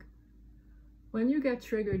thing, like, when you get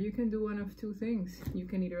triggered, you can do one of 2 things. You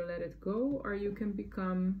can either let it go, or you can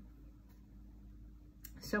become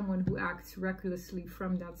someone who acts recklessly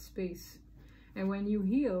from that space. And when you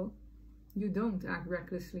heal, you don't act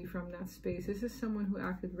recklessly from that space. This is someone who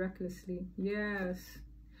acted recklessly. Yes.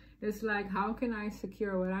 It's like, how can I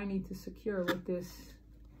secure what I need to secure with this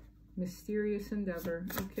mysterious endeavor?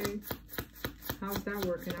 Okay. How's that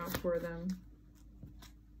working out for them?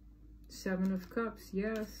 7 of Cups.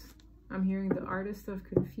 Yes. I'm hearing the Artist of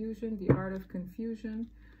Confusion, the Art of Confusion,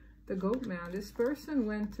 the Goat Man. This person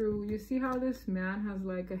went through, you see how this man has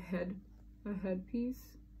like a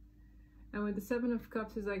headpiece? And with the 7 of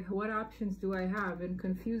Cups, is like, what options do I have in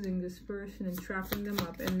confusing this person and trapping them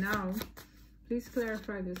up? And now, please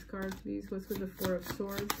clarify this card, please. What's with the 4 of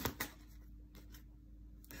Swords?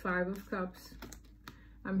 5 of Cups.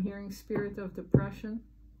 I'm hearing Spirit of Depression.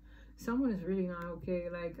 Someone is really not okay.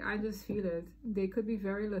 Like, I just feel it. They could be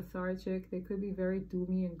very lethargic. They could be very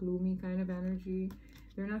doomy and gloomy kind of energy.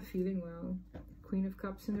 They're not feeling well. Queen of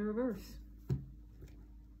Cups in the reverse.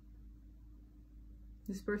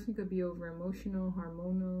 This person could be over emotional,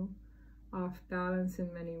 hormonal, off balance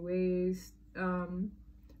in many ways,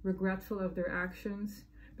 regretful of their actions,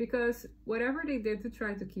 because whatever they did to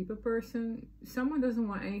try to keep a person, someone doesn't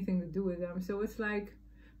want anything to do with them. So it's like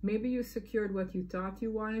Maybe you secured what you thought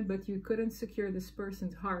you wanted, but you couldn't secure this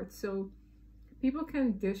person's heart. So people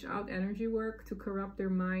can dish out energy work to corrupt their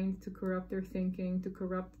mind, to corrupt their thinking, to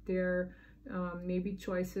corrupt their maybe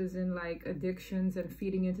choices in like addictions and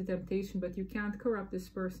feeding into temptation, but you can't corrupt this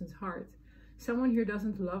person's heart. Someone here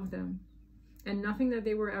doesn't love them, and nothing that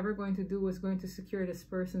they were ever going to do was going to secure this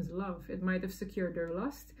person's love. It might have secured their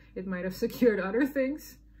lust, it might have secured other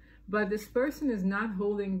things, but this person is not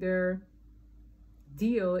holding their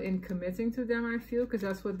deal in committing to them, I feel, because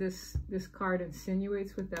that's what this card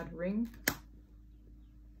insinuates with that ring.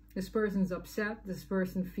 This person's upset. This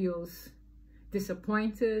person feels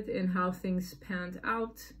disappointed in how things panned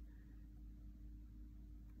out.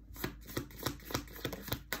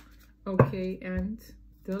 Okay, and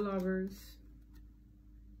the Lovers.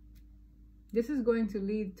 This is going to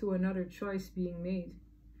lead to another choice being made,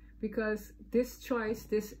 because this choice,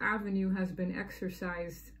 this avenue has been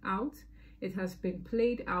exercised out. It has been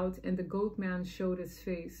played out, and the goat man showed his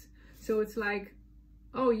face. So it's like,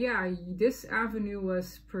 oh yeah, this avenue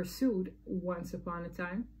was pursued once upon a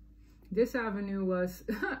time. This avenue was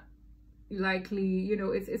likely, you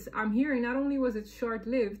know, I'm hearing not only was it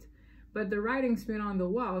short-lived, but the writing's been on the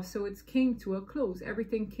wall, so it came to a close.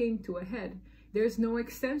 Everything came to a head. There's no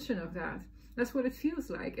extension of that. That's what it feels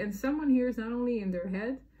like. And someone here is not only in their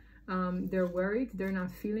head, they're worried, they're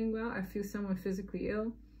not feeling well. I feel someone physically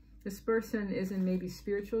ill. This person is in maybe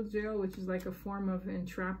spiritual jail, which is like a form of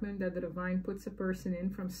entrapment that the divine puts a person in,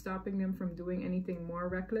 from stopping them from doing anything more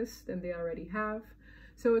reckless than they already have.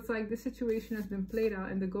 So it's like the situation has been played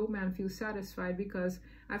out, and the goat man feels satisfied, because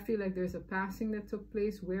I feel like there's a passing that took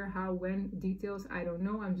place. Where, how, when, details, I don't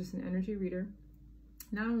know. I'm just an energy reader.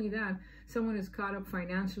 Not only that, someone is caught up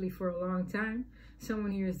financially for a long time.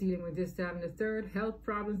 Someone here is dealing with this, that, and the third, health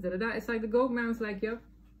problems, da-da-da. It's like the goat man's like, yup,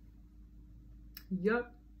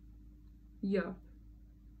 yup, yup.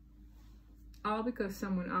 All because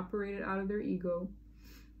someone operated out of their ego,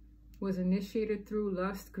 was initiated through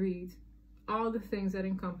lust, greed, all the things that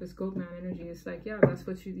encompass goat man energy. It's like, yeah, that's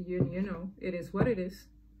what you know, it is what it is.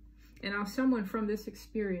 And now someone from this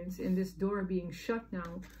experience, in this door being shut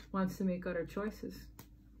now, wants to make other choices.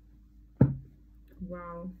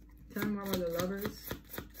 Wow. Tell me more about the Lovers.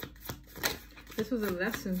 This was a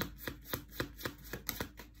lesson.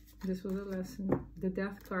 This was a lesson. The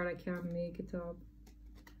Death card, I can't make it up.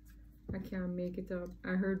 I can't make it up.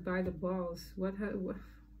 I heard by the balls. What? I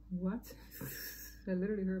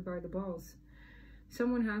literally heard by the balls.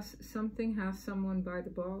 Something has someone by the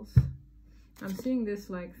balls. I'm seeing this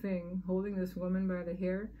like thing holding this woman by the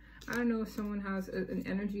hair. I don't know if someone has an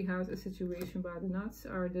energy has a situation by the nuts,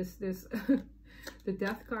 or this the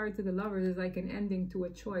Death card to the Lovers is like an ending to a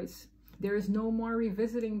choice. There is no more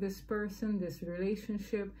revisiting this person, this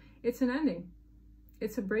relationship. It's an ending.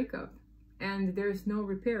 It's a breakup, and there's no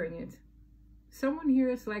repairing it. Someone here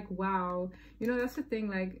is like, wow, you know, that's the thing.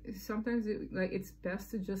 Like sometimes it's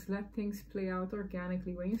best to just let things play out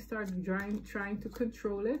organically. When you start trying to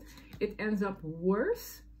control it, it ends up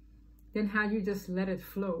worse than had you just let it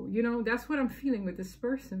flow. You know, that's what I'm feeling with this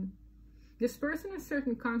person. This person has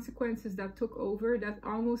certain consequences that took over that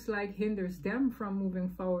almost like hinders them from moving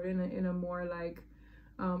forward in a more like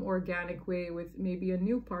organic way with maybe a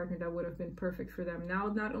new partner that would have been perfect for them. Now,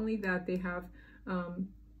 not only that, they have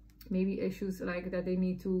maybe issues like that they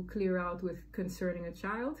need to clear out with concerning a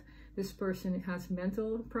child. This person has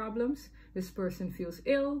mental problems. This person feels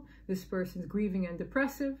ill. This person's grieving and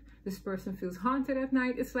depressive. This person feels haunted at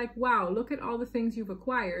night. It's like, wow, look at all the things you've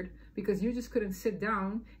acquired because you just couldn't sit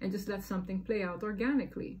down and just let something play out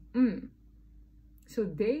organically. So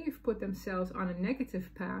they've put themselves on a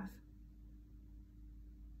negative path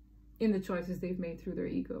in the choices they've made through their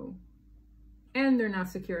ego. And they're not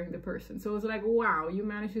securing the person. So it's like, wow, you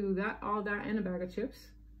managed to do that, all that, and a bag of chips.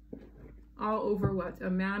 All over what? A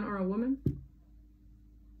man or a woman?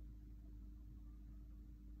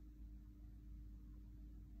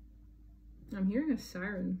 I'm hearing a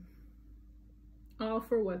siren. All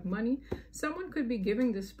for what? Money? Someone could be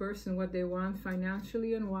giving this person what they want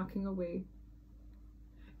financially and walking away.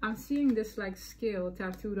 I'm seeing this like scale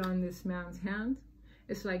tattooed on this man's hand.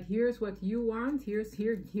 It's like, here's what you want, here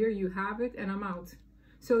you have it, and I'm out.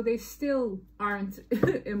 So they still aren't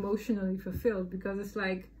emotionally fulfilled, because it's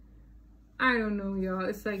like, I don't know, y'all.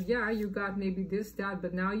 It's like, yeah, you got maybe this, that,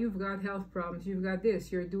 but now you've got health problems. You've got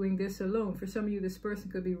this. You're doing this alone. For some of you, this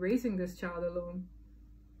person could be raising this child alone.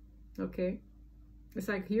 Okay? It's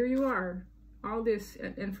like, here you are. All this,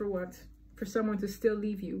 and for what? For someone to still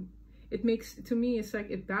leave you. It makes, to me, it's like,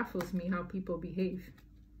 it baffles me how people behave.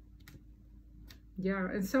 Yeah,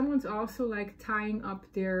 and someone's also like tying up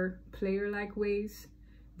their player-like ways,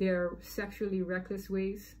 their sexually reckless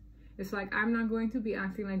ways. It's like, I'm not going to be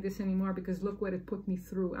acting like this anymore because look what it put me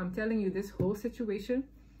through. I'm telling you, this whole situation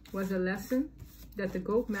was a lesson that the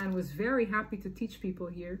goat man was very happy to teach people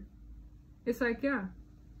here. It's like, yeah,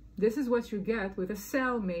 this is what you get with a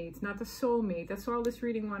cellmate, not a soulmate. That's all this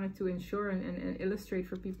reading wanted to ensure and illustrate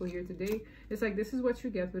for people here today. It's like, this is what you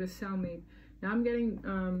get with a cellmate. Now I'm getting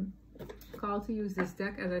called to use this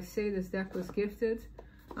deck. As I say, this deck was gifted.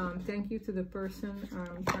 Thank you to the person.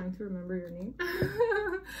 I'm trying to remember your name.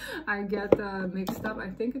 I get mixed up. I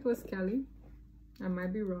think it was Kelly. I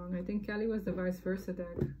might be wrong. I think Kelly was the vice versa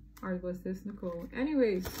deck. Or was this Nicole?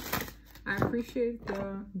 Anyways, I appreciate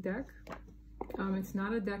the deck. It's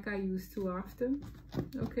not a deck I use too often.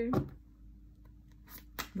 Okay.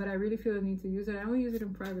 But I really feel the need to use it. I only use it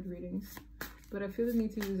in private readings. But I feel the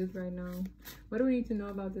need to use it right now. What do we need to know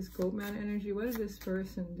about this goat man energy? What did this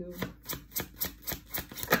person do?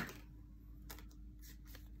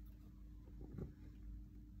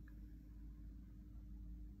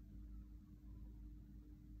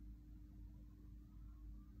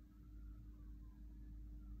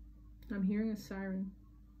 I'm hearing a siren.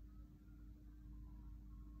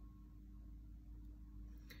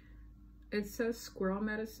 It says squirrel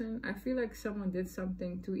medicine. I feel like someone did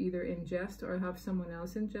something to either ingest or have someone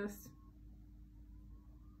else ingest.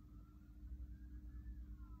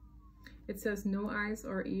 It says no eyes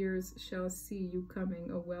or ears shall see you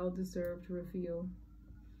coming, a well-deserved reveal.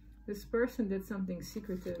 This person did something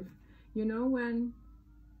secretive. You know when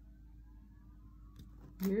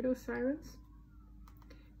you hear those sirens?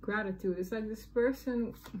 Gratitude. It's like this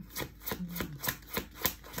person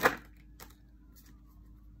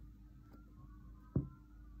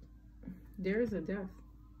there's a death.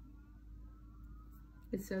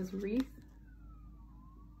 It says wreath.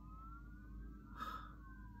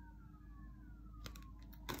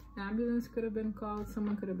 Ambulance could have been called.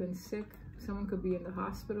 Someone could have been sick. Someone could be in the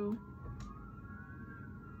hospital.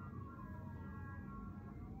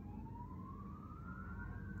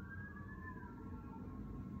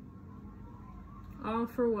 All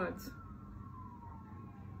for what?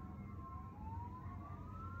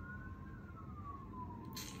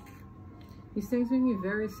 These things make me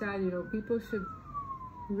very sad. You know, people should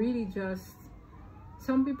really just,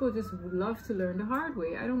 some people just love to learn the hard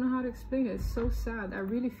way. I don't know how to explain it. It's so sad. I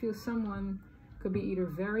really feel someone could be either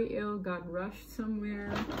very ill, got rushed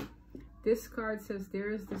somewhere. This card says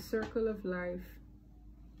there is the circle of life.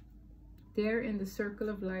 There in the circle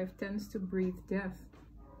of life tends to breathe death.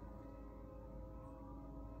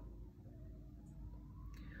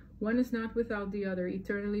 One is not without the other,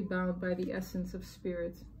 eternally bound by the essence of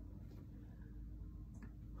spirit.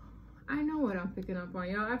 I know what I'm picking up on,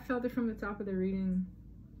 y'all. I felt it from the top of the reading.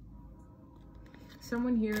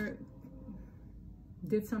 Someone here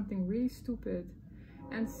did something really stupid,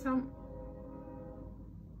 and something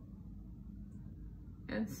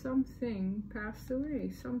passed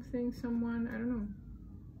away. Someone, I don't know.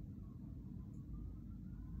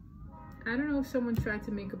 I don't know if someone tried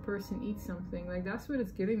to make a person eat something. Like, that's what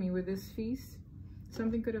it's giving me with this feast.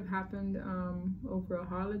 Something could have happened over a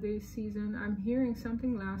holiday season. I'm hearing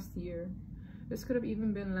something last year. This could have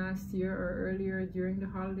even been last year or earlier during the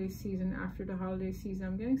holiday season, after the holiday season.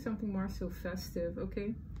 I'm getting something more so festive,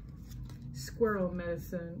 okay? Squirrel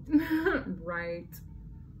medicine. Right.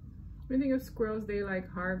 When you think of squirrels, they like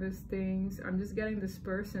harvest things. I'm just getting this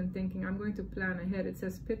person thinking, I'm going to plan ahead. It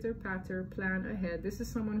says pitter patter, plan ahead. This is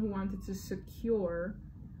someone who wanted to secure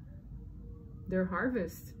their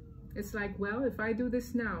harvest. It's like, well, if I do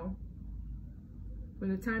this now, when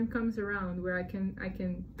the time comes around where I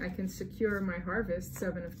can secure my harvest,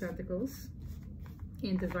 Seven of Pentacles,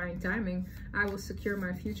 in divine timing, I will secure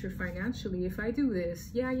my future financially. If I do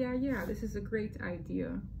this, yeah, this is a great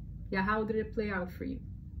idea. Yeah, how did it play out for you?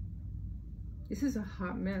 This is a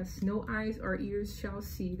hot mess. No eyes or ears shall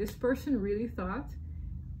see. This person really thought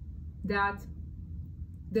that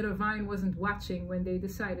the divine wasn't watching when they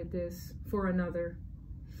decided this for another.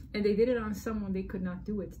 And they did it on someone they could not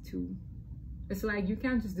do it to. It's like, you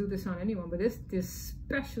can't just do this on anyone, but this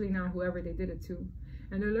especially not whoever they did it to.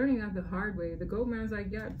 And they're learning that the hard way. The goat man's like,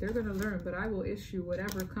 yeah, they're gonna learn, but I will issue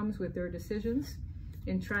whatever comes with their decisions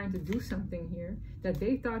in trying to do something here that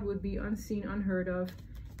they thought would be unseen, unheard of.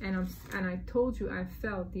 And I told you, I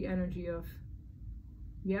felt the energy of,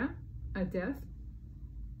 yeah, a death.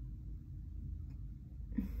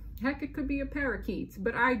 Heck, it could be a parakeet,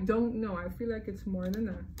 but I don't know. I feel like it's more than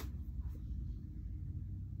that.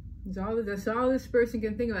 That's all this person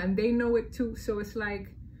can think of, and they know it too. So it's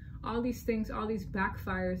like all these things, all these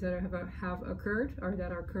backfires that have occurred or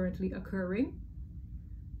that are currently occurring,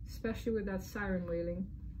 especially with that siren wailing.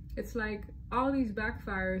 It's like all these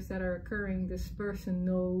backfires that are occurring, this person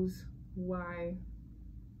knows why.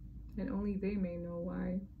 And only they may know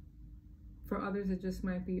why. For others, it just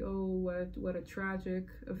might be, oh, what a tragic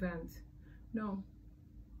event. No.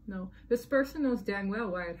 No. This person knows dang well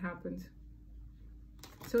why it happened.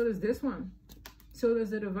 So does this one. So does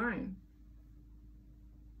the divine.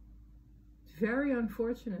 Very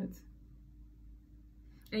unfortunate.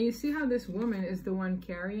 And you see how this woman is the one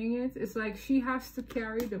carrying it? It's like she has to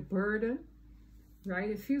carry the burden, right?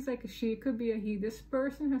 It feels like a she, it could be a he. This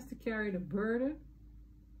person has to carry the burden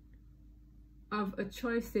of a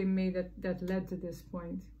choice they made that led to this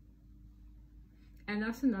point. And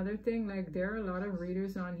that's another thing, like there are a lot of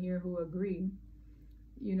readers on here who agree.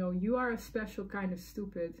 You know, you are a special kind of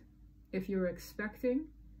stupid if you're expecting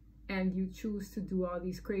and you choose to do all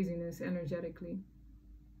these craziness energetically.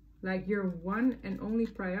 Like your one and only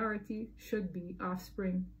priority should be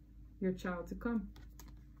offspring, your child to come.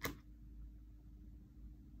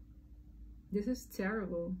 This is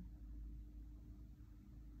terrible.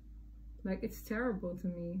 Like, it's terrible to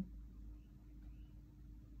me.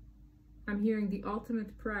 I'm hearing the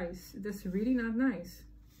ultimate price. This is really not nice.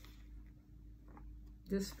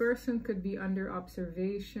 This person could be under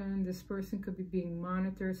observation. This person could be being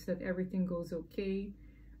monitored so that everything goes okay.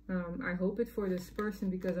 I hope it for this person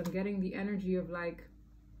because I'm getting the energy of like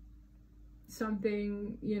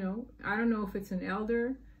something, you know, I don't know if it's an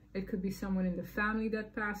elder. It could be someone in the family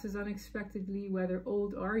that passes unexpectedly, whether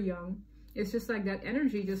old or young. It's just like that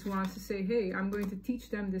energy just wants to say, hey, I'm going to teach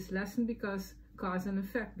them this lesson because cause and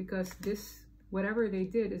effect, because this, whatever they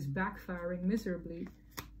did is backfiring miserably.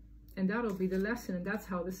 And that'll be the lesson. And that's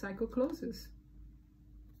how the cycle closes.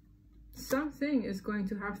 Something is going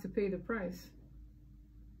to have to pay the price.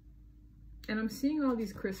 And I'm seeing all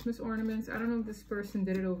these Christmas ornaments. I don't know if this person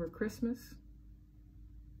did it over Christmas.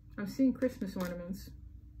 I'm seeing Christmas ornaments.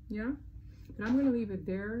 Yeah? But I'm going to leave it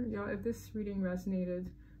there. Y'all, if this reading resonated,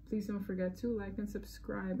 please don't forget to like and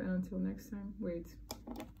subscribe. And until next time, wait.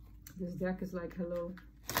 This deck is like, hello.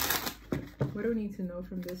 What do we need to know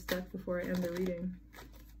from this deck before I end the reading?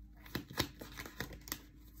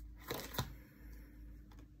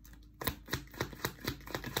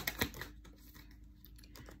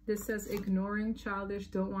 This says ignoring, childish,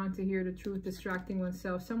 don't want to hear the truth, distracting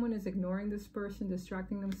oneself. Someone is ignoring this person,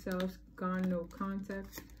 distracting themselves, gone, no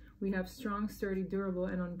context. We have strong, sturdy, durable,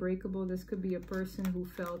 and unbreakable. This could be a person who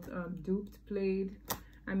felt duped, played.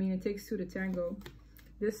 I mean, it takes two to tango.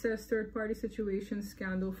 This says third-party situation,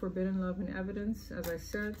 scandal, forbidden love, and evidence, as I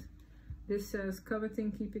said. This says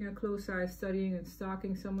coveting, keeping a close eye, studying, and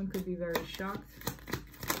stalking. Someone could be very shocked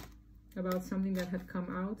about something that had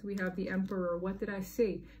come out. We have the Emperor. What did I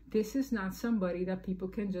say? This is not somebody that people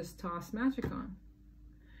can just toss magic on.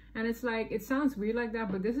 And it's like, it sounds weird like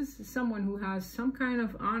that, but this is someone who has some kind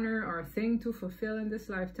of honor or thing to fulfill in this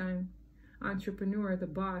lifetime. Entrepreneur, the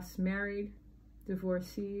boss, married,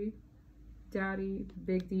 divorcee, daddy,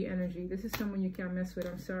 big D energy. This is someone you can't mess with,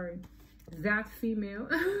 I'm sorry. That female,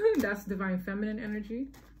 that's divine feminine energy.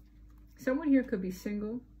 Someone here could be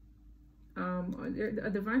single. A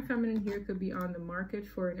divine feminine here could be on the market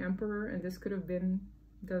for an emperor, and this could have been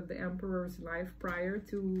the emperor's life prior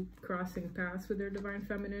to crossing paths with their divine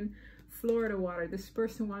feminine. Florida water. This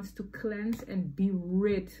person wants to cleanse and be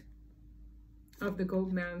rid of the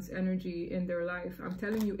goat man's energy in their life. I'm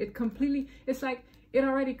telling you, it completely, it's like it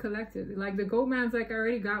already collected. Like the goat man's like, I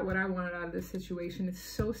already got what I wanted out of this situation. It's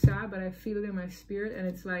so sad, but I feel it in my spirit, and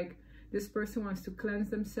it's like this person wants to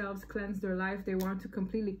cleanse themselves, cleanse their life. They want to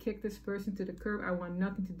completely kick this person to the curb. I want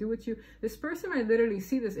nothing to do with you. This person might literally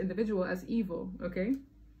see this individual as evil, okay?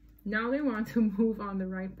 Now they want to move on the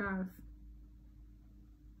right path.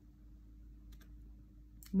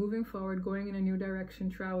 Moving forward, going in a new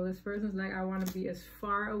direction, travel. This person's like, I want to be as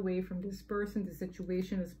far away from this person, the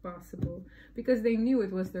situation as possible. Because they knew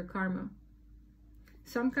it was their karma.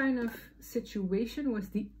 Some kind of situation was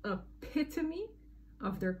the epitome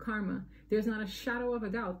of their karma. There's not a shadow of a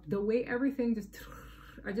doubt. The way everything just,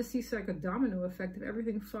 I just see like a domino effect of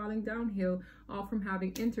everything falling downhill, all from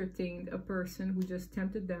having entertained a person who just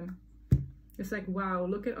tempted them. It's like, wow,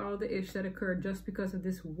 look at all the ish that occurred just because of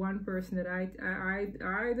this one person that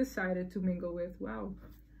I decided to mingle with. Wow.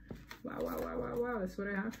 Wow, wow, wow, wow, wow. That's what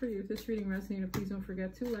I have for you. If this reading resonated, please don't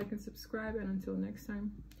forget to like and subscribe. And until next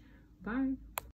time, bye.